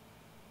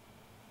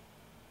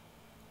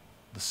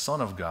 the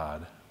Son of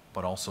God,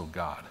 but also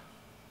God,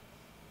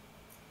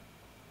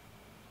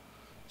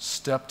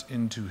 stepped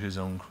into his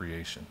own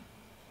creation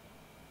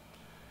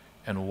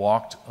and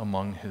walked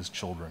among his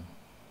children.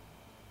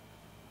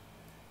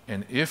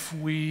 And if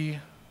we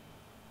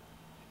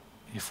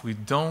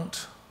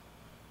don't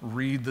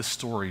read the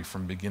story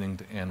from beginning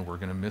to end, we're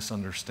going to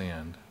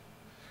misunderstand.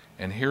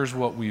 And here's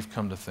what we've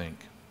come to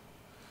think.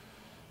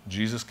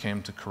 Jesus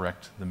came to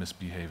correct the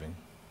misbehaving.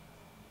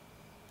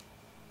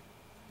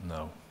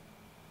 No.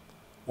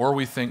 Or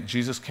we think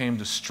Jesus came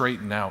to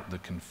straighten out the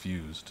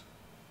confused,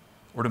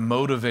 or to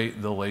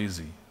motivate the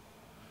lazy,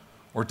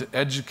 or to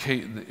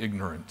educate the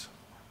ignorant.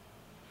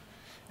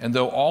 And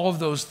though all of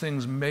those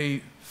things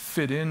may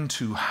fit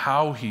into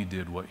how he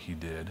did what he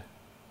did,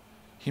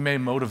 he may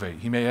motivate,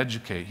 he may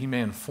educate, he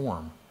may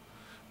inform,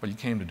 but he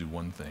came to do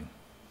one thing.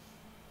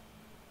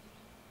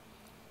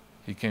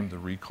 He came to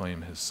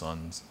reclaim his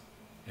sons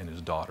and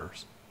his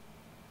daughters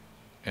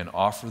and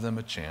offer them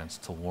a chance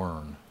to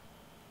learn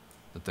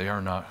that they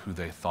are not who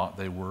they thought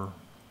they were,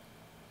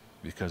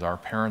 because our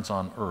parents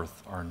on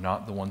earth are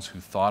not the ones who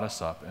thought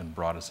us up and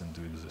brought us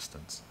into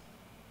existence.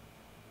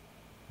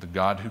 The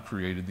God who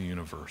created the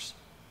universe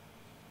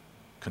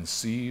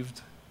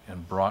conceived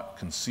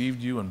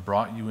you and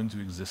brought you into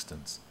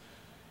existence.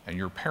 And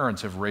your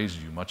parents have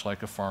raised you much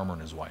like a farmer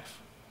and his wife.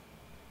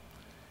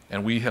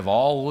 And we have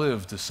all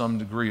lived to some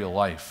degree a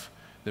life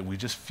that we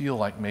just feel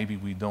like maybe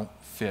we don't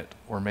fit,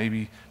 or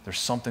maybe there's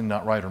something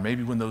not right, or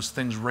maybe when those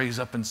things raise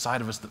up inside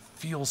of us that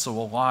feel so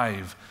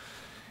alive,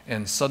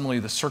 and suddenly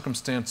the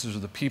circumstances or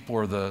the people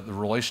or the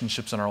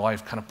relationships in our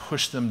life kind of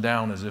push them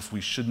down as if we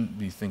shouldn't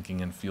be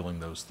thinking and feeling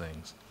those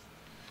things.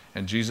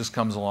 And Jesus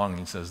comes along and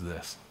he says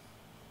this: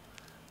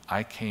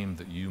 I came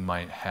that you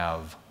might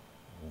have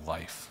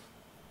life.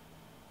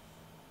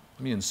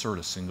 Let me insert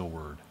a single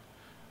word.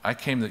 I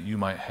came that you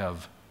might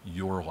have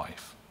your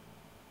life,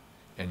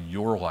 and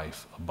your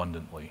life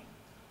abundantly.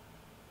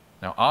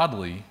 Now,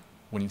 oddly,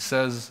 when he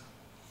says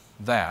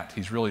that,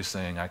 he's really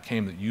saying, I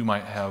came that you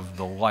might have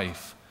the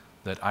life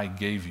that I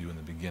gave you in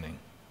the beginning.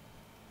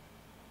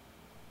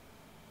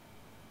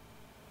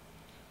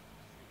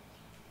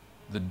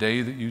 The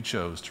day that you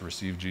chose to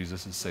receive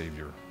Jesus as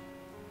Savior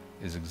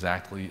is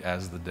exactly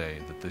as the day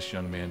that this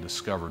young man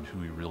discovered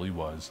who he really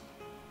was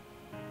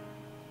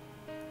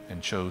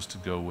and chose to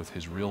go with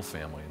his real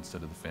family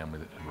instead of the family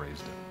that had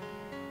raised him.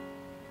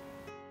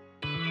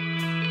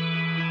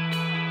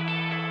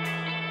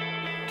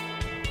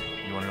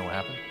 You want to know what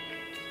happened?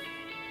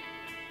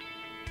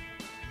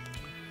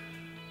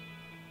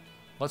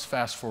 Let's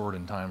fast forward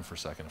in time for a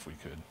second if we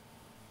could.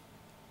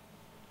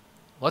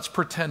 Let's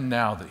pretend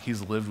now that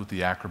he's lived with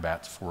the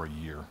acrobats for a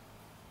year.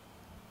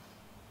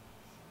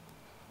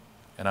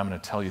 And I'm going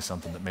to tell you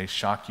something that may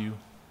shock you.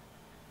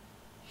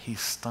 He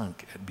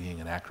stunk at being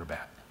an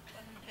acrobat.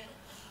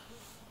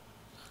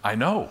 I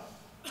know.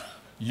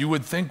 You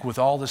would think with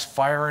all this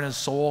fire in his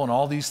soul and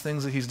all these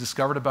things that he's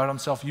discovered about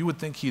himself, you would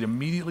think he'd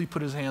immediately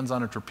put his hands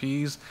on a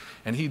trapeze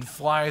and he'd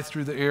fly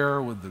through the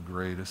air with the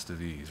greatest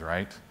of ease,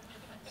 right?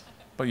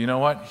 But you know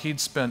what? He'd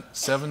spent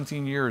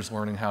 17 years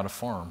learning how to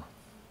farm.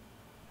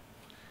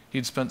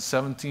 He'd spent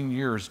 17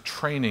 years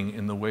training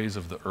in the ways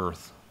of the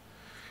earth.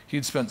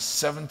 He'd spent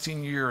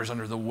 17 years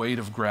under the weight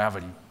of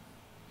gravity.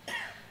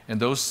 And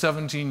those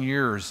 17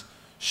 years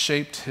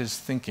shaped his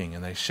thinking,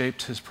 and they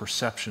shaped his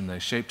perception. They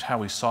shaped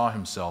how he saw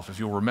himself. If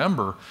you'll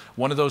remember,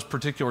 one of those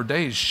particular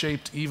days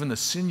shaped even the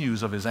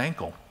sinews of his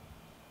ankle.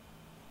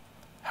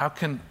 How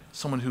can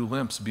someone who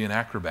limps be an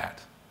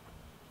acrobat?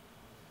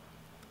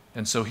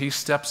 And so he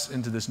steps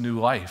into this new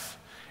life,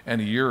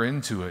 and a year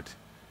into it,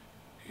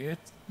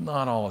 it's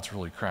not all it's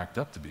really cracked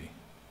up to be.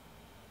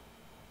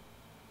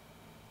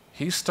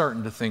 He's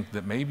starting to think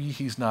that maybe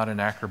he's not an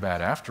acrobat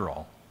after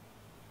all.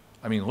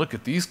 I mean, look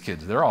at these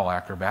kids. They're all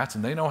acrobats,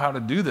 and they know how to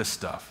do this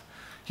stuff.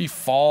 He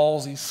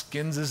falls, he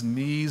skins his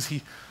knees.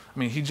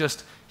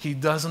 He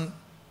doesn't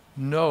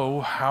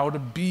know how to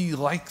be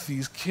like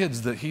these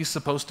kids that he's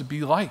supposed to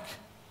be like.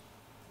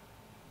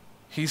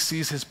 He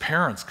sees his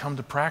parents come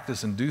to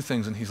practice and do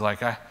things, and he's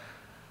like,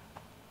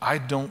 I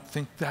don't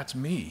think that's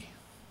me.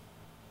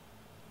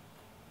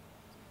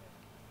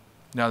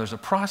 Now, there's a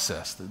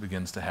process that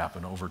begins to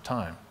happen over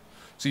time.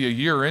 See, a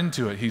year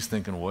into it, he's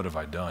thinking, what have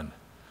I done?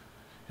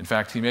 In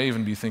fact, he may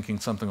even be thinking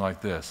something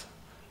like this: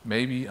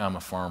 maybe I'm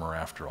a farmer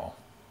after all.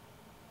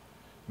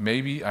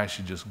 Maybe I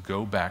should just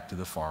go back to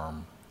the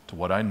farm, to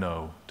what I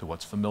know, to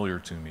what's familiar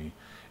to me,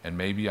 and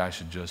maybe I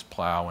should just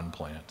plow and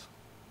plant.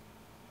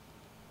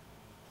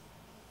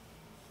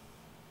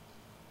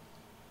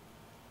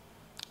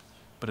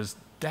 But his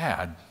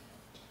dad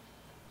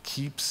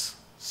keeps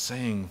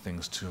saying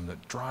things to him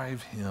that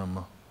drive him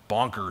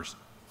bonkers.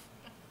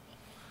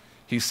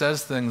 He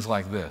says things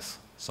like this: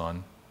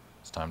 son,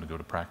 it's time to go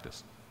to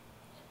practice.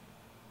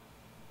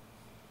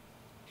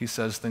 He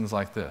says things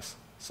like this: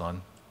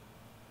 son,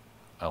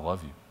 I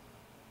love you.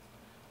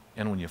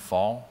 And when you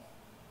fall,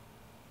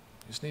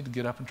 you just need to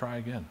get up and try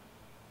again.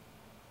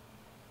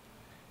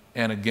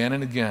 And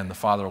again, the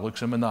father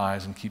looks him in the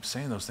eyes and keeps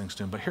saying those things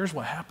to him. But here's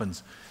what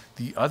happens.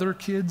 The other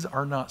kids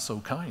are not so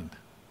kind.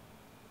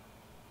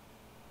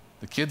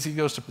 The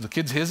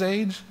kids his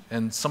age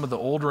and some of the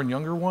older and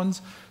younger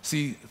ones,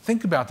 see,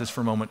 think about this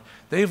for a moment.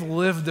 They've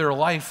lived their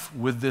life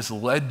with this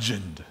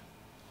legend,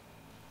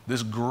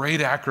 this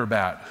great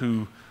acrobat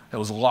that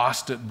was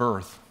lost at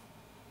birth.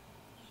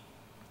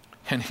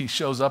 And he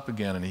shows up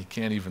again and he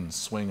can't even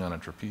swing on a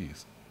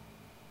trapeze.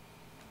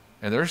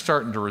 And they're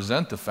starting to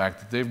resent the fact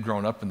that they've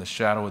grown up in the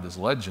shadow of this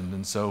legend,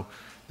 and so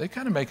they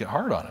kind of make it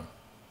hard on him.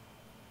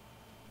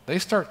 They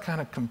start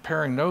kind of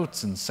comparing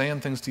notes and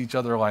saying things to each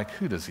other like,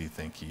 who does he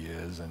think he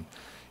is? And,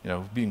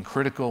 being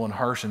critical and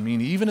harsh and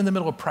mean. Even in the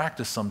middle of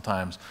practice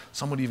sometimes,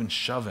 some would even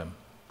shove him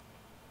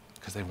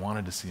because they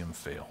wanted to see him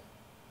fail.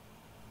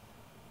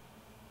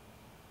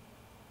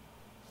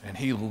 And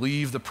he'd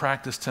leave the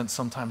practice tent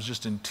sometimes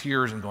just in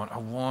tears and going, I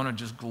want to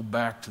just go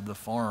back to the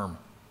farm.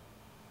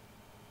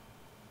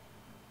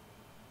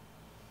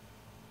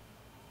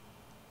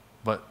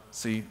 But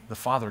see, the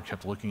father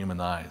kept looking him in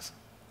the eyes,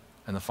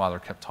 and the father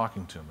kept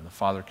talking to him, and the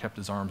father kept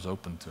his arms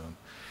open to him.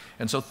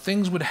 And so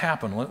things would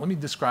happen. Let me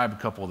describe a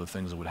couple of the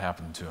things that would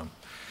happen to him.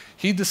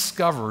 He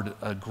discovered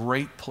a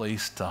great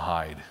place to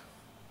hide.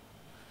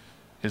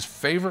 His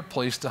favorite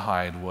place to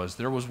hide was,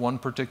 there was one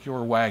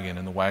particular wagon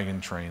in the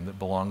wagon train that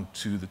belonged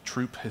to the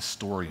troop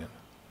historian.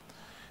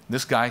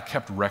 This guy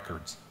kept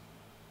records.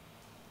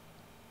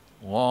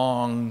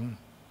 Long,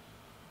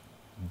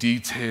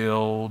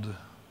 detailed,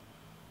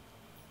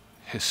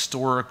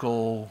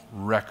 historical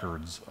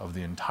records of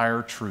the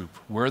entire troop,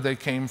 where they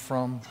came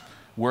from,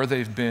 where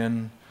they've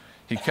been.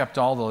 He kept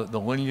all the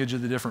lineage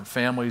of the different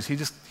families. He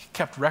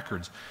kept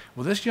records.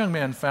 Well, this young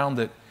man found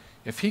that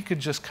if he could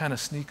just kind of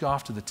sneak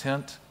off to the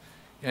tent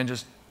and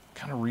just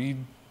kind of read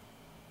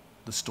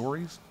the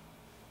stories,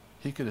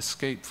 he could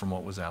escape from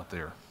what was out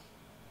there.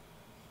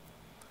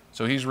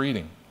 So he's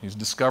reading. He's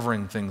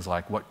discovering things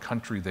like what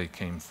country they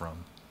came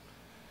from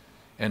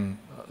and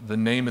the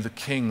name of the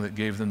king that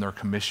gave them their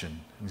commission.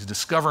 He's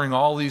discovering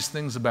all these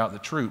things about the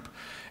troop,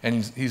 and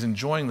he's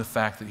enjoying the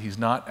fact that he's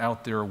not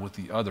out there with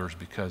the others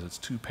because it's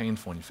too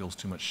painful and he feels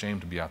too much shame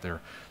to be out there.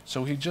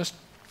 So he just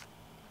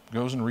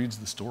goes and reads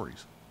the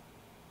stories.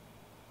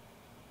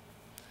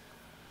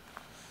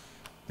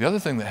 The other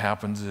thing that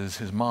happens is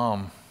his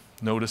mom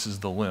notices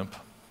the limp.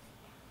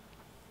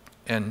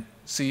 And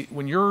see,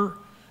 when you're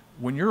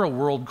a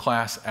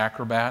world-class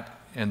acrobat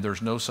and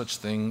there's no such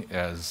thing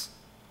as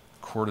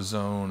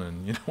cortisone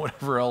and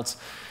whatever else,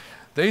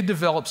 they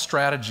develop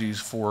strategies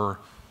for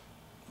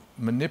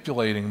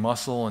manipulating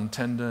muscle and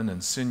tendon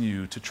and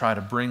sinew to try to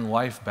bring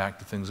life back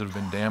to things that have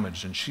been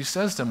damaged. And she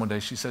says to him one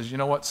day, she says, "You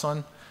know what,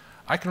 son?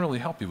 I can really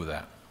help you with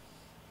that."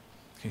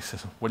 He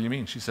says, "What do you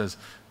mean?" She says,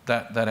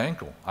 that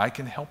ankle, I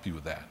can help you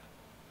with that.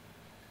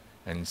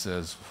 And he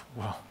says,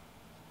 "Well,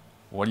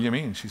 what do you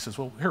mean?" She says,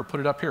 "Well, here, put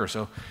it up here."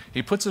 So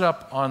he puts it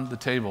up on the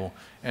table,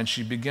 and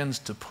she begins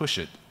to push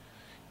it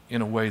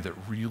in a way that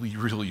really,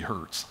 really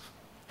hurts.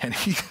 And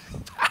he,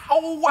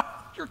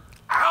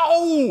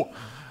 ow,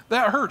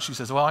 that hurts. She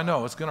says, "Well, I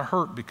know, it's going to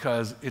hurt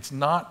because it's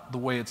not the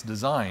way it's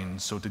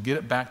designed. So to get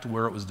it back to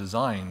where it was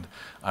designed,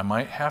 I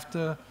might have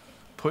to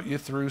put you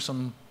through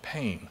some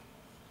pain."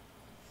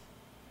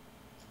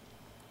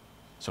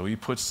 So he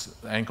puts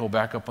the ankle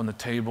back up on the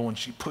table, and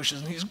she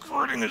pushes, and he's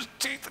gritting his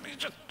teeth, and he's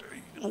just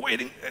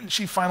waiting. And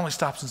she finally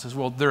stops and says,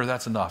 "Well, there,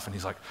 that's enough." And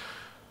he's like,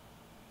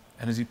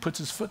 and as he puts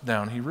his foot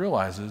down, he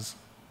realizes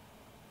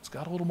it's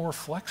got a little more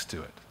flex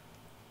to it.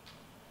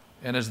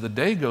 And as the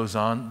day goes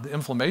on, the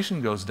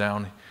inflammation goes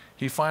down,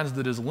 he finds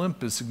that his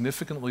limp is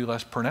significantly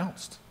less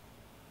pronounced.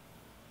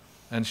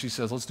 And she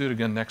says, "Let's do it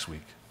again next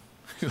week."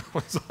 He's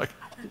like,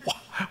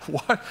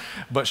 what?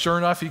 But sure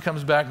enough, he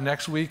comes back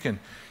next week, and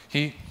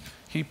he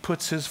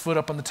puts his foot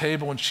up on the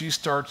table, and she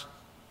starts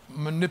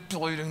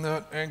manipulating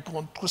that ankle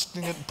and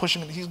twisting it and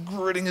pushing it. He's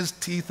gritting his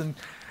teeth and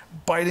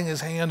biting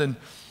his hand.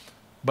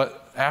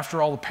 But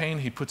after all the pain,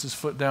 he puts his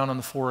foot down on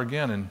the floor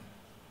again, and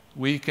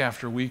week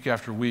after week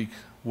after week,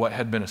 what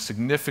had been a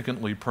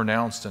significantly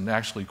pronounced and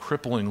actually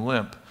crippling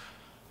limp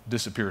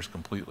disappears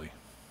completely.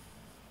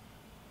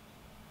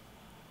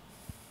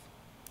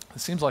 It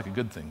seems like a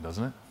good thing,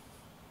 doesn't it?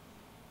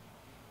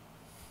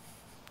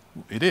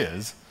 It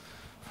is.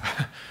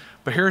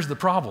 But here's the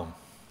problem.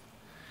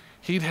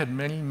 He'd had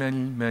many, many,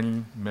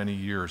 many, many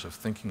years of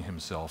thinking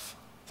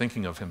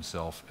of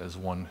himself as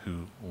one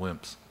who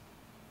limps.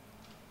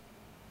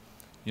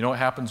 You know what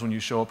happens when you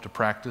show up to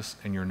practice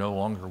and you're no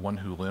longer one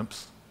who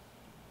limps?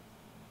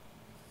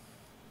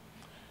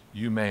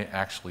 You may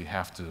actually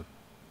have to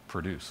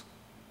produce.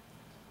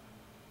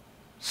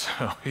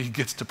 So he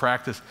gets to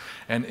practice,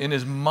 and in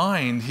his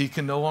mind, he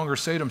can no longer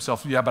say to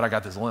himself, "Yeah, but I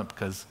got this limp,"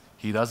 because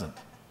he doesn't.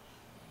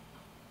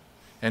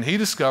 And he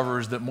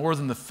discovers that more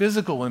than the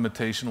physical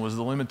limitation was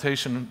the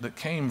limitation that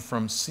came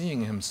from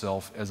seeing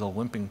himself as a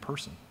limping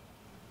person.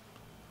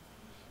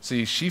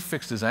 See, she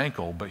fixed his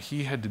ankle, but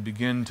he had to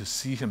begin to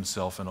see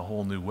himself in a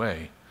whole new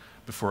way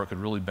before it could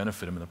really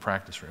benefit him in the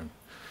practice room.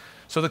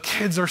 So the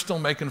kids are still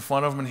making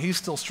fun of him, and he's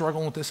still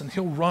struggling with this, and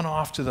he'll run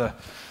off to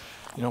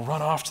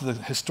the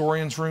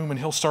historian's room, and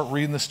he'll start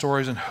reading the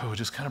stories, and it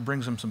just kind of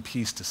brings him some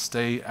peace to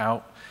stay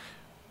out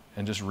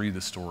and just read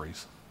the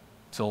stories.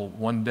 Till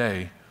one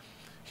day,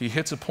 he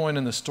hits a point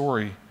in the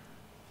story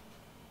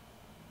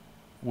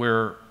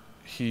where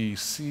he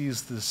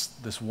sees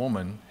this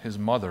woman, his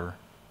mother,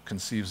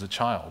 conceives a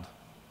child.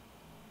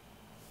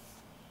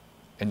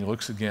 And he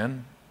looks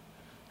again,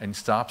 and he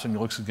stops and he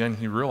looks again, and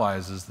he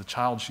realizes the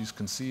child she's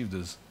conceived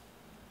is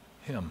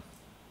him.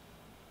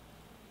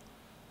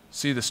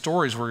 See, the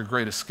stories were a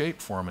great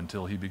escape for him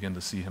until he began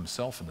to see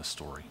himself in the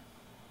story.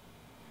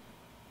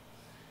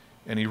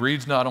 And he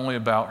reads not only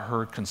about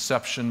her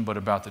conception, but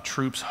about the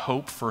troop's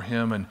hope for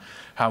him and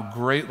how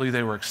greatly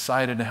they were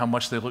excited and how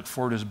much they looked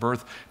forward to his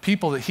birth.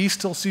 People that he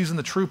still sees in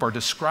the troop are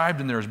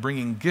described in there as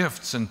bringing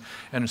gifts and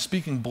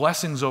speaking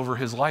blessings over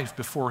his life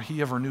before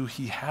he ever knew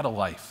he had a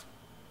life.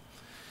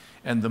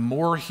 And the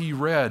more he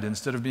read,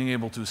 instead of being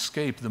able to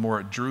escape, the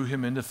more it drew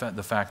him into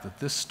the fact that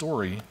this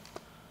story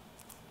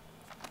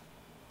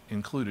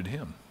included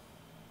him.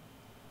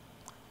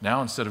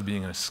 Now, instead of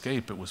being an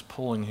escape, it was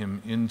pulling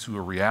him into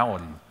a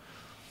reality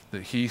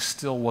that he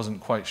still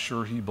wasn't quite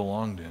sure he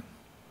belonged in,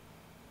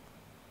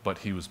 but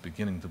he was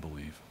beginning to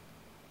believe.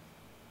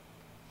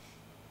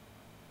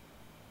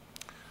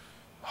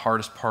 The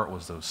hardest part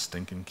was those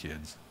stinking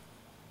kids.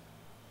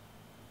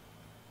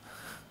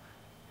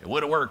 It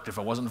would have worked if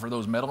it wasn't for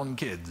those meddling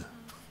kids.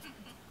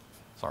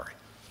 Sorry,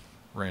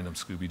 random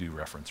Scooby-Doo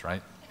reference,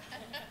 right?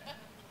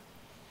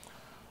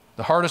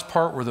 The hardest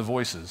part were the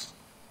voices.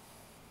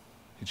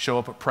 He'd show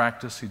up at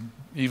practice. He'd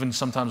even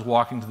sometimes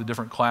walking to the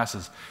different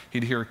classes,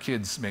 he'd hear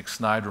kids make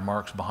snide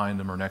remarks behind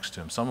him or next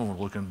to him. Some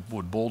of them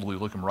would boldly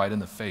look him right in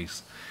the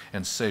face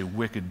and say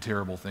wicked,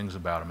 terrible things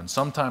about him. And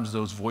sometimes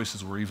those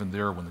voices were even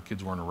there when the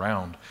kids weren't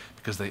around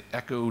because they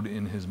echoed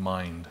in his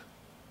mind.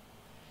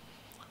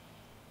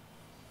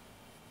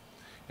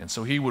 And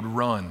so he would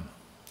run,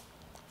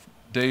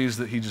 days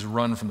that he'd just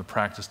run from the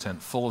practice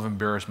tent, full of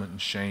embarrassment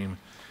and shame,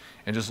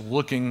 and just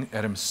looking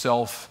at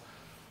himself,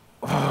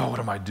 oh, what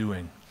am I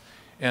doing?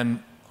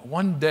 And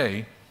one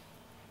day,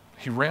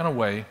 he ran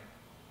away.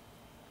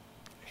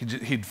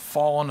 He'd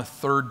fallen a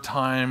third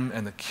time,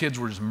 and the kids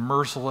were just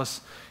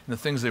merciless in the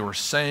things they were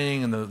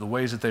saying and the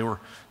ways that they were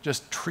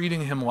just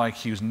treating him like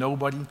he was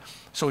nobody.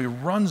 So he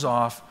runs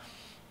off.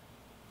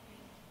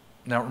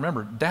 Now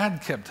remember,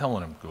 Dad kept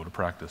telling him, go to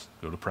practice,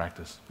 go to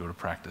practice, go to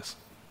practice.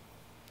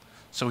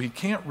 So he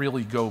can't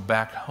really go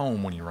back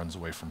home when he runs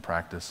away from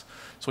practice.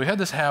 So he had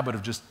this habit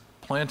of just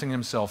planting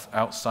himself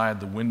outside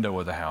the window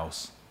of the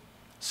house,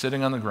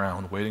 sitting on the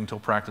ground, waiting till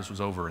practice was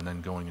over, and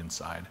then going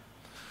inside.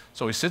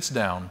 So he sits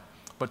down,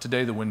 but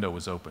today the window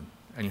was open,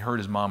 and he heard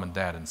his mom and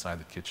dad inside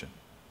the kitchen.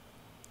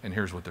 And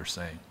here's what they're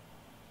saying.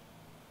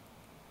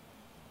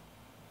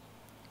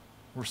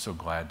 We're so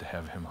glad to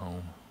have him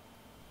home.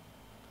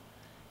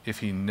 If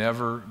he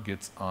never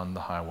gets on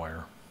the high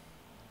wire,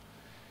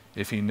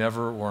 if he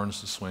never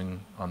learns to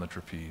swing on the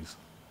trapeze,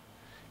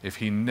 if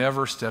he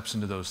never steps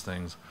into those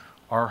things,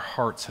 our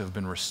hearts have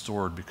been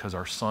restored because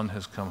our son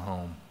has come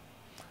home.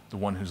 The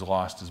one who's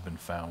lost has been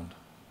found,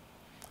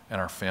 and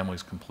our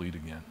family's complete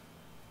again.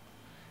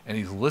 And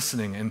he's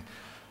listening, and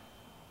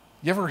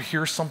you ever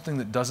hear something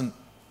that doesn't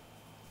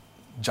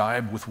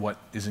jibe with what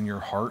is in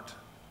your heart,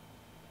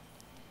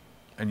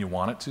 and you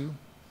want it to?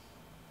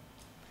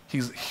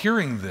 He's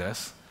hearing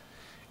this,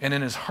 and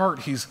in his heart,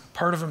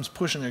 part of him's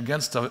pushing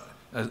against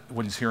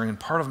what he's hearing, and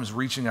part of him is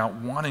reaching out,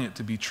 wanting it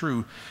to be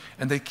true,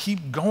 and they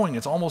keep going.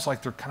 It's almost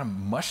like they're kind of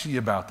mushy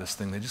about this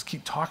thing. They just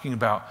keep talking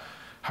about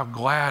how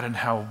glad and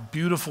how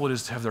beautiful it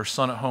is to have their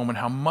son at home and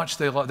how much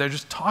they love. They're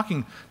just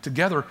talking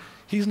together.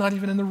 He's not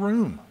even in the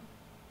room.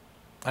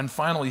 And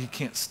finally, he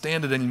can't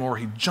stand it anymore.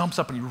 He jumps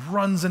up and he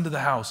runs into the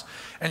house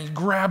and he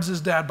grabs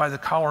his dad by the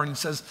collar and he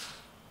says,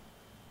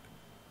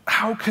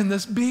 how can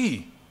this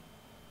be?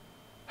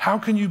 How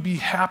can you be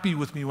happy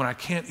with me when I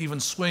can't even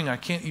swing, I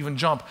can't even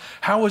jump?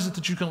 How is it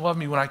that you can love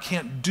me when I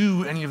can't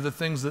do any of the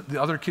things that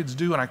the other kids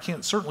do and I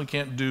certainly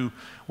can't do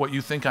what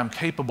you think I'm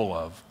capable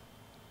of?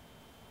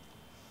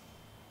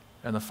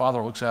 And the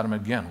father looks at him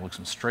again, looks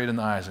him straight in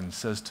the eyes, and he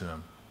says to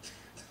him,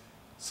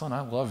 son, I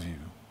love you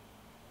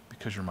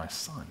because you're my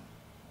son.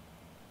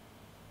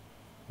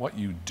 What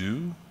you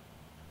do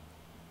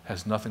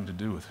has nothing to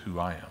do with who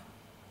I am.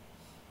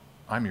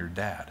 I'm your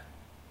dad,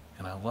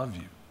 and I love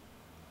you.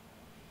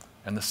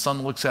 And the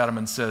son looks at him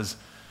and says,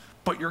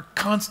 but you're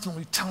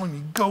constantly telling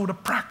me, go to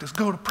practice,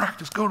 go to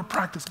practice, go to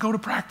practice, go to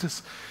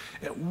practice.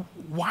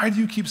 Why do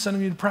you keep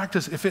sending me to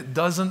practice if it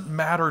doesn't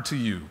matter to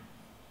you?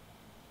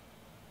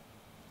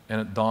 And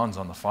it dawns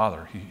on the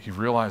father. He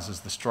realizes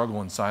the struggle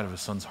inside of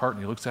his son's heart,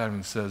 and he looks at him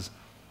and says,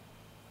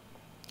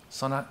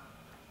 son,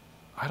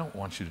 I don't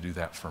want you to do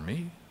that for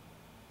me.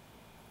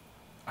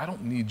 I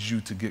don't need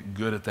you to get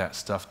good at that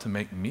stuff to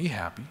make me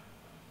happy.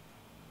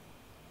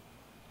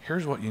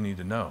 Here's what you need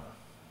to know.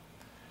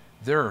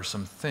 There are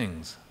some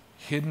things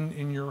hidden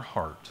in your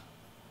heart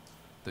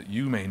that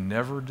you may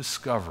never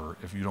discover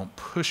if you don't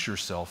push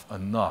yourself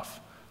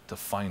enough to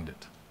find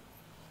it.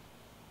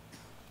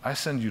 I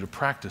send you to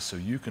practice so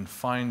you can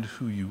find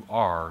who you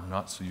are,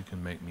 not so you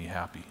can make me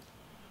happy.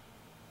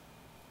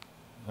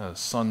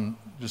 Son,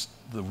 just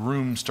the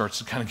room starts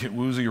to kind of get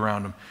woozy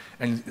around him,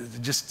 and he's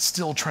just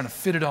still trying to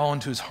fit it all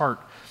into his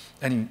heart.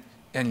 And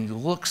he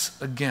looks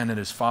again at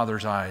his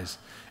father's eyes,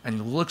 and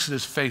he looks at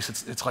his face.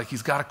 It's like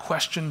he's got a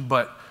question,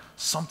 but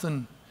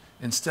something,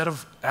 instead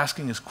of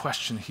asking his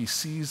question, he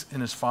sees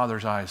in his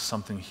father's eyes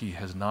something he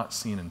has not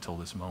seen until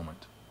this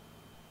moment.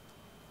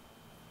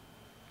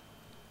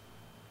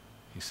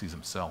 He sees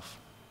himself.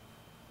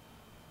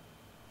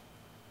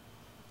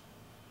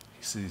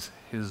 He sees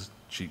his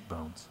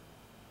cheekbones.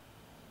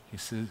 He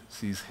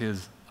sees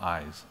his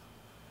eyes.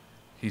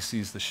 He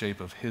sees the shape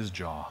of his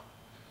jaw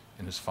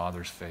in his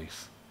father's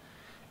face.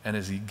 And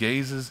as he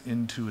gazes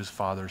into his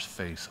father's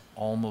face,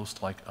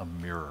 almost like a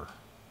mirror,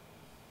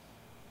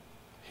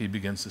 he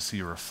begins to see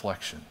a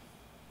reflection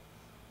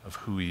of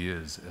who he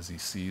is as he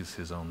sees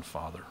his own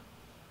father.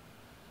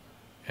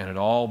 And it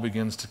all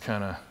begins to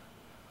kind of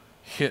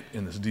hit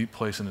in this deep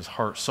place in his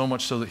heart, so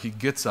much so that he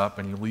gets up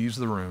and he leaves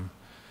the room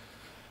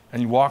And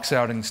he walks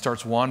out and he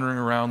starts wandering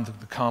around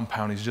the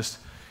compound.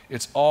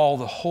 His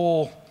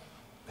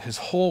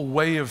whole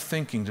way of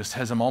thinking just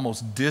has him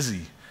almost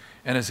dizzy.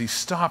 And as he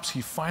stops,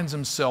 he finds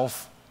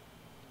himself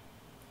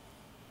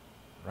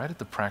right at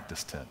the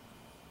practice tent.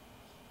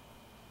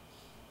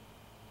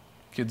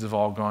 Kids have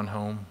all gone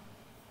home,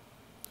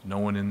 no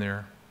one in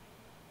there,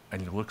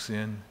 and he looks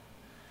in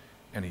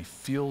and he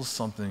feels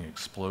something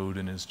explode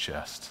in his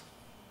chest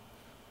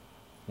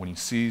when he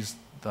sees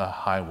the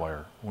high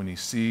wire, when he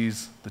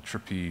sees the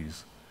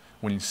trapeze,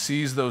 when he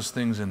sees those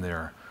things in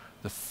there.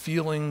 The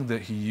feeling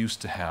that he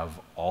used to have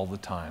all the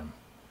time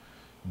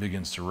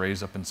begins to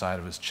raise up inside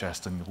of his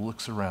chest, and he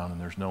looks around and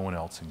there's no one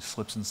else, and he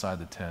slips inside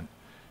the tent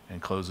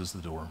and closes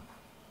the door,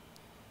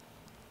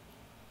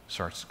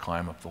 starts to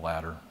climb up the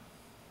ladder,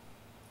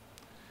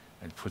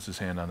 and puts his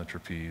hand on the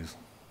trapeze,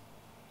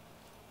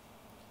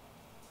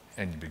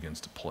 and he begins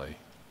to play,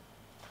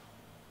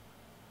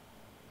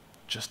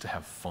 just to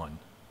have fun.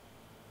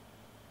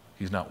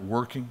 He's not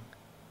working,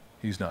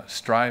 he's not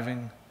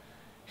striving,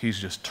 he's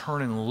just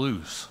turning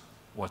loose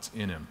what's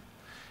in him.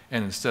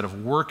 And instead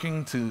of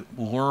working to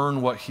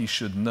learn what he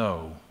should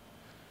know,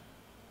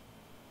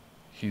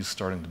 he's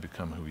starting to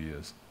become who he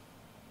is.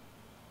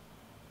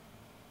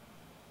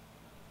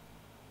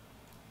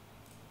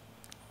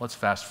 Let's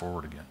fast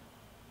forward again.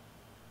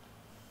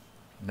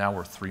 Now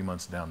we're 3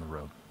 months down the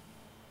road.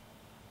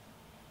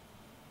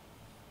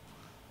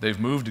 They've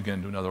moved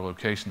again to another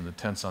location. The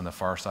tent's on the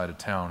far side of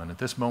town. And at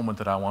this moment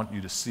that I want you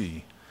to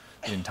see,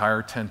 the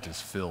entire tent is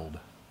filled.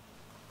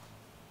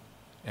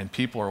 And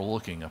people are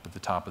looking up at the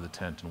top of the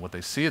tent. And what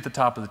they see at the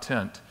top of the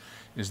tent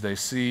is they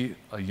see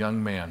a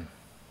young man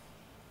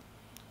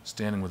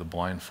standing with a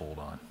blindfold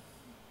on.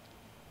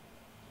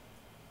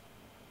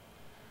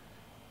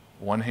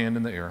 One hand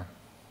in the air,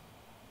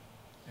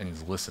 and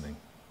he's listening.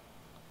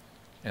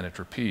 And a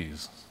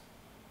trapeze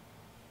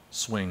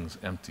swings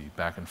empty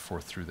back and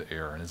forth through the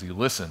air. And as he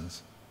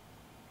listens,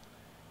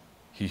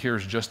 he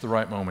hears just the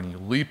right moment. He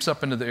leaps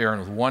up into the air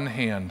and with one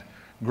hand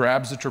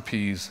grabs the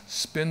trapeze,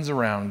 spins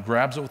around,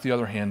 grabs it with the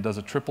other hand, does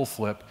a triple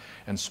flip,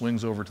 and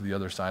swings over to the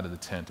other side of the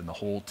tent. And the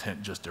whole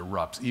tent just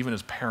erupts. Even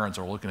his parents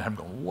are looking at him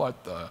going,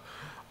 "What the?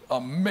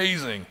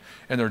 Amazing."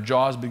 And their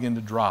jaws begin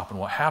to drop. And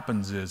what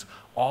happens is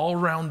all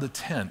around the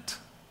tent,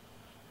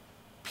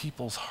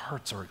 people's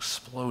hearts are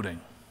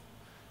exploding.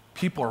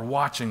 People are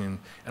watching,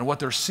 and what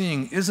they're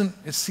seeing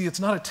it's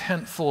not a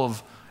tent full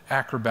of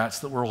acrobats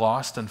that were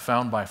lost and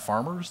found by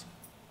farmers.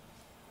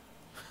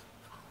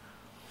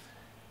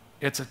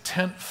 It's a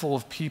tent full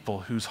of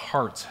people whose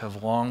hearts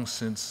have long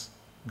since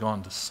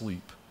gone to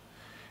sleep.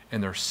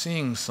 And they're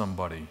seeing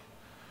somebody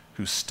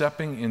who's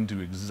stepping into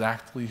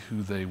exactly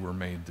who they were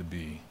made to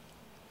be.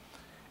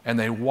 And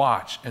they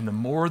watch, and the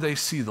more they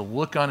see the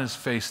look on his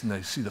face and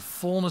they see the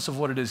fullness of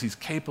what it is he's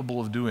capable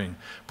of doing,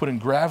 putting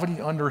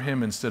gravity under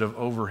him instead of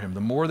over him, the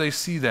more they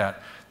see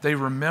that, they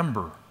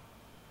remember.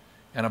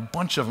 And a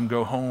bunch of them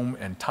go home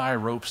and tie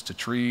ropes to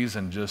trees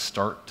and just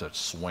start to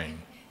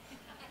swing.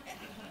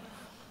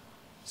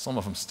 Some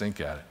of them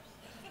stink at it,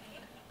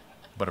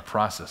 but a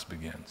process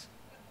begins.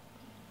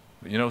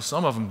 But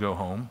some of them go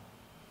home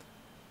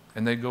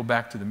and they go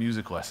back to the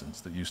music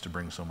lessons that used to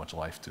bring so much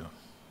life to them.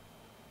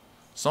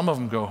 Some of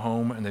them go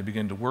home and they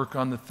begin to work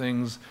on the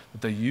things that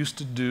they used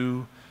to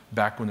do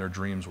back when their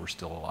dreams were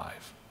still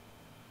alive.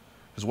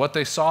 Because what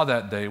they saw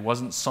that day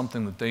wasn't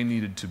something that they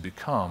needed to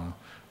become.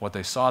 What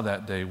they saw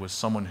that day was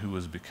someone who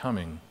was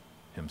becoming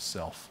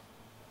himself.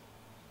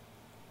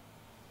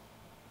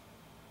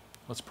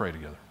 Let's pray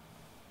together.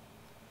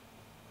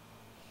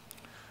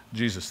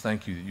 Jesus,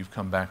 thank you that you've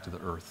come back to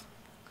the earth.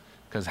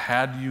 Because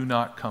had you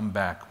not come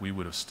back, we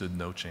would have stood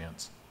no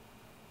chance.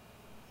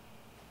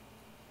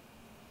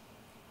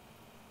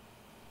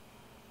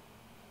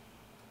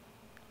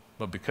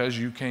 But because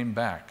you came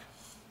back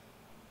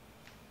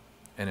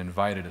and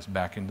invited us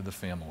back into the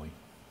family,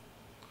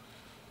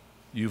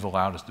 you've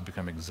allowed us to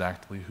become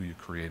exactly who you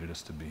created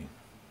us to be.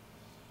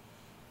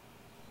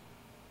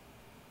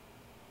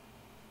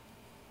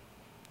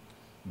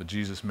 But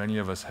Jesus, many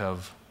of us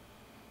have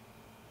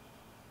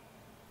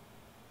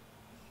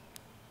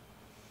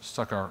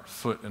stuck our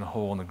foot in a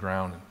hole in the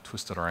ground and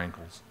twisted our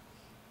ankles.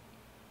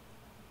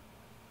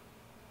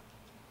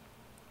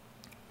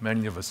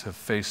 Many of us have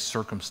faced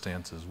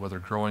circumstances, whether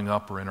growing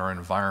up or in our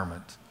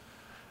environment,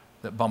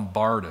 that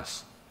bombard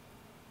us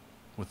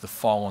with the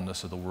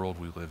fallenness of the world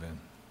we live in.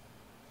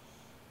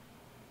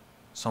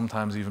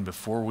 Sometimes even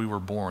before we were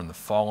born, the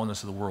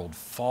fallenness of the world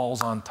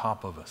falls on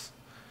top of us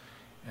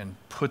and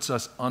puts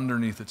us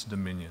underneath its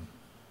dominion.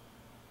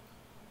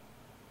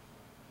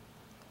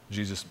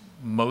 Jesus,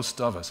 most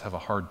of us have a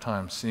hard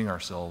time seeing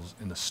ourselves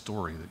in the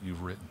story that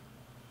you've written.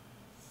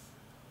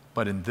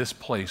 But in this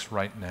place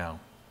right now,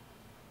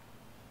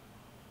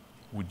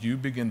 would you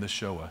begin to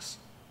show us,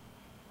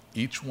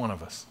 each one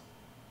of us,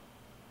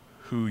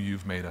 who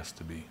you've made us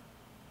to be?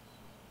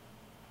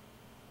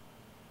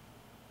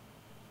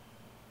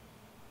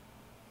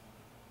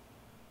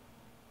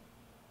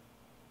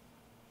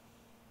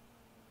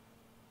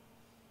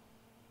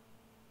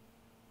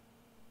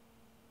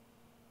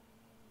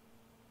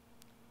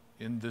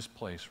 in this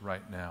place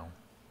right now.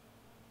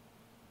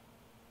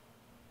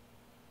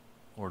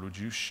 Lord, would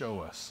you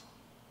show us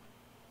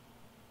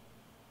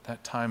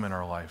that time in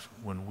our life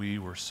when we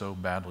were so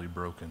badly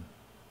broken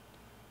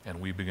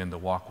and we began to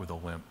walk with a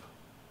limp?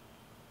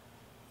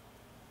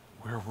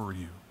 Where were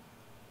you?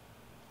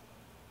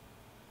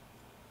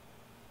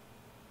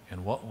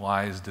 And what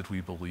lies did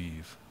we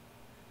believe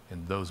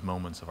in those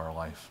moments of our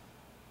life?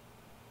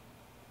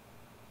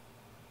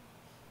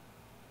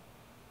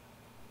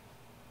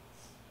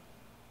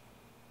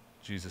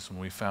 Jesus, when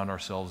we found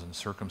ourselves in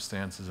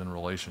circumstances and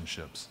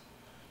relationships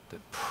that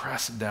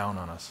pressed down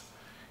on us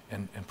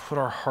and put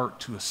our heart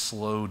to a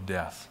slow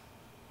death,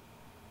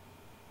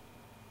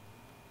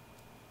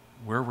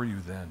 where were you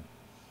then?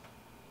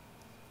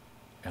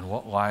 And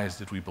what lies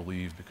did we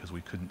believe because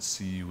we couldn't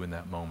see you in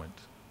that moment?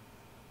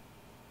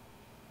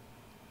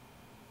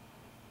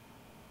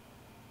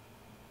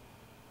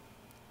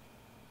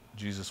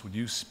 Jesus, would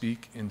you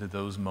speak into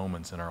those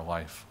moments in our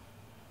life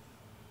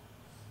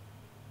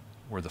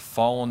where the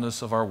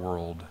fallenness of our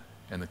world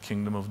and the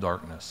kingdom of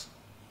darkness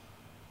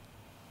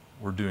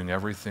were doing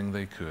everything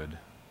they could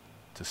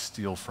to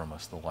steal from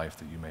us the life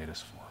that you made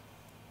us for?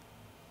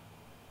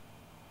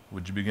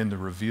 Would you begin to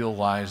reveal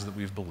lies that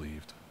we've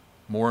believed?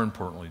 More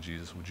importantly,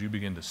 Jesus, would you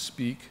begin to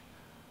speak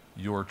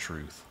your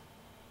truth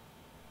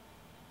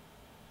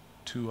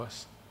to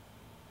us,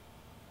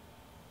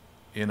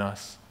 in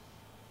us,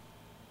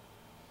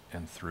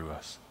 and through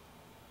us?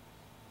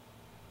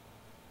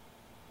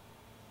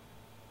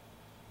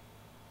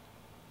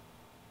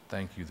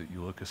 Thank you that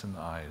you look us in the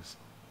eyes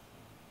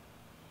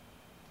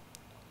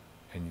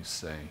and you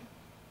say,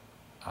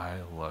 I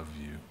love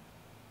you.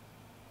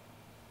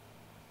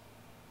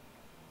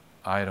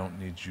 I don't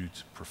need you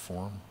to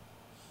perform.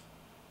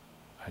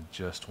 I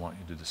just want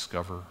you to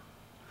discover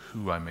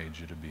who I made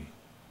you to be.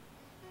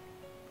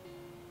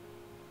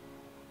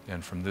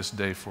 And from this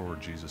day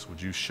forward, Jesus,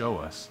 would you show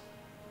us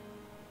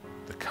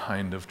the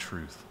kind of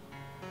truth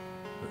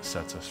that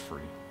sets us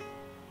free?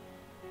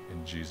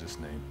 In Jesus'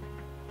 name.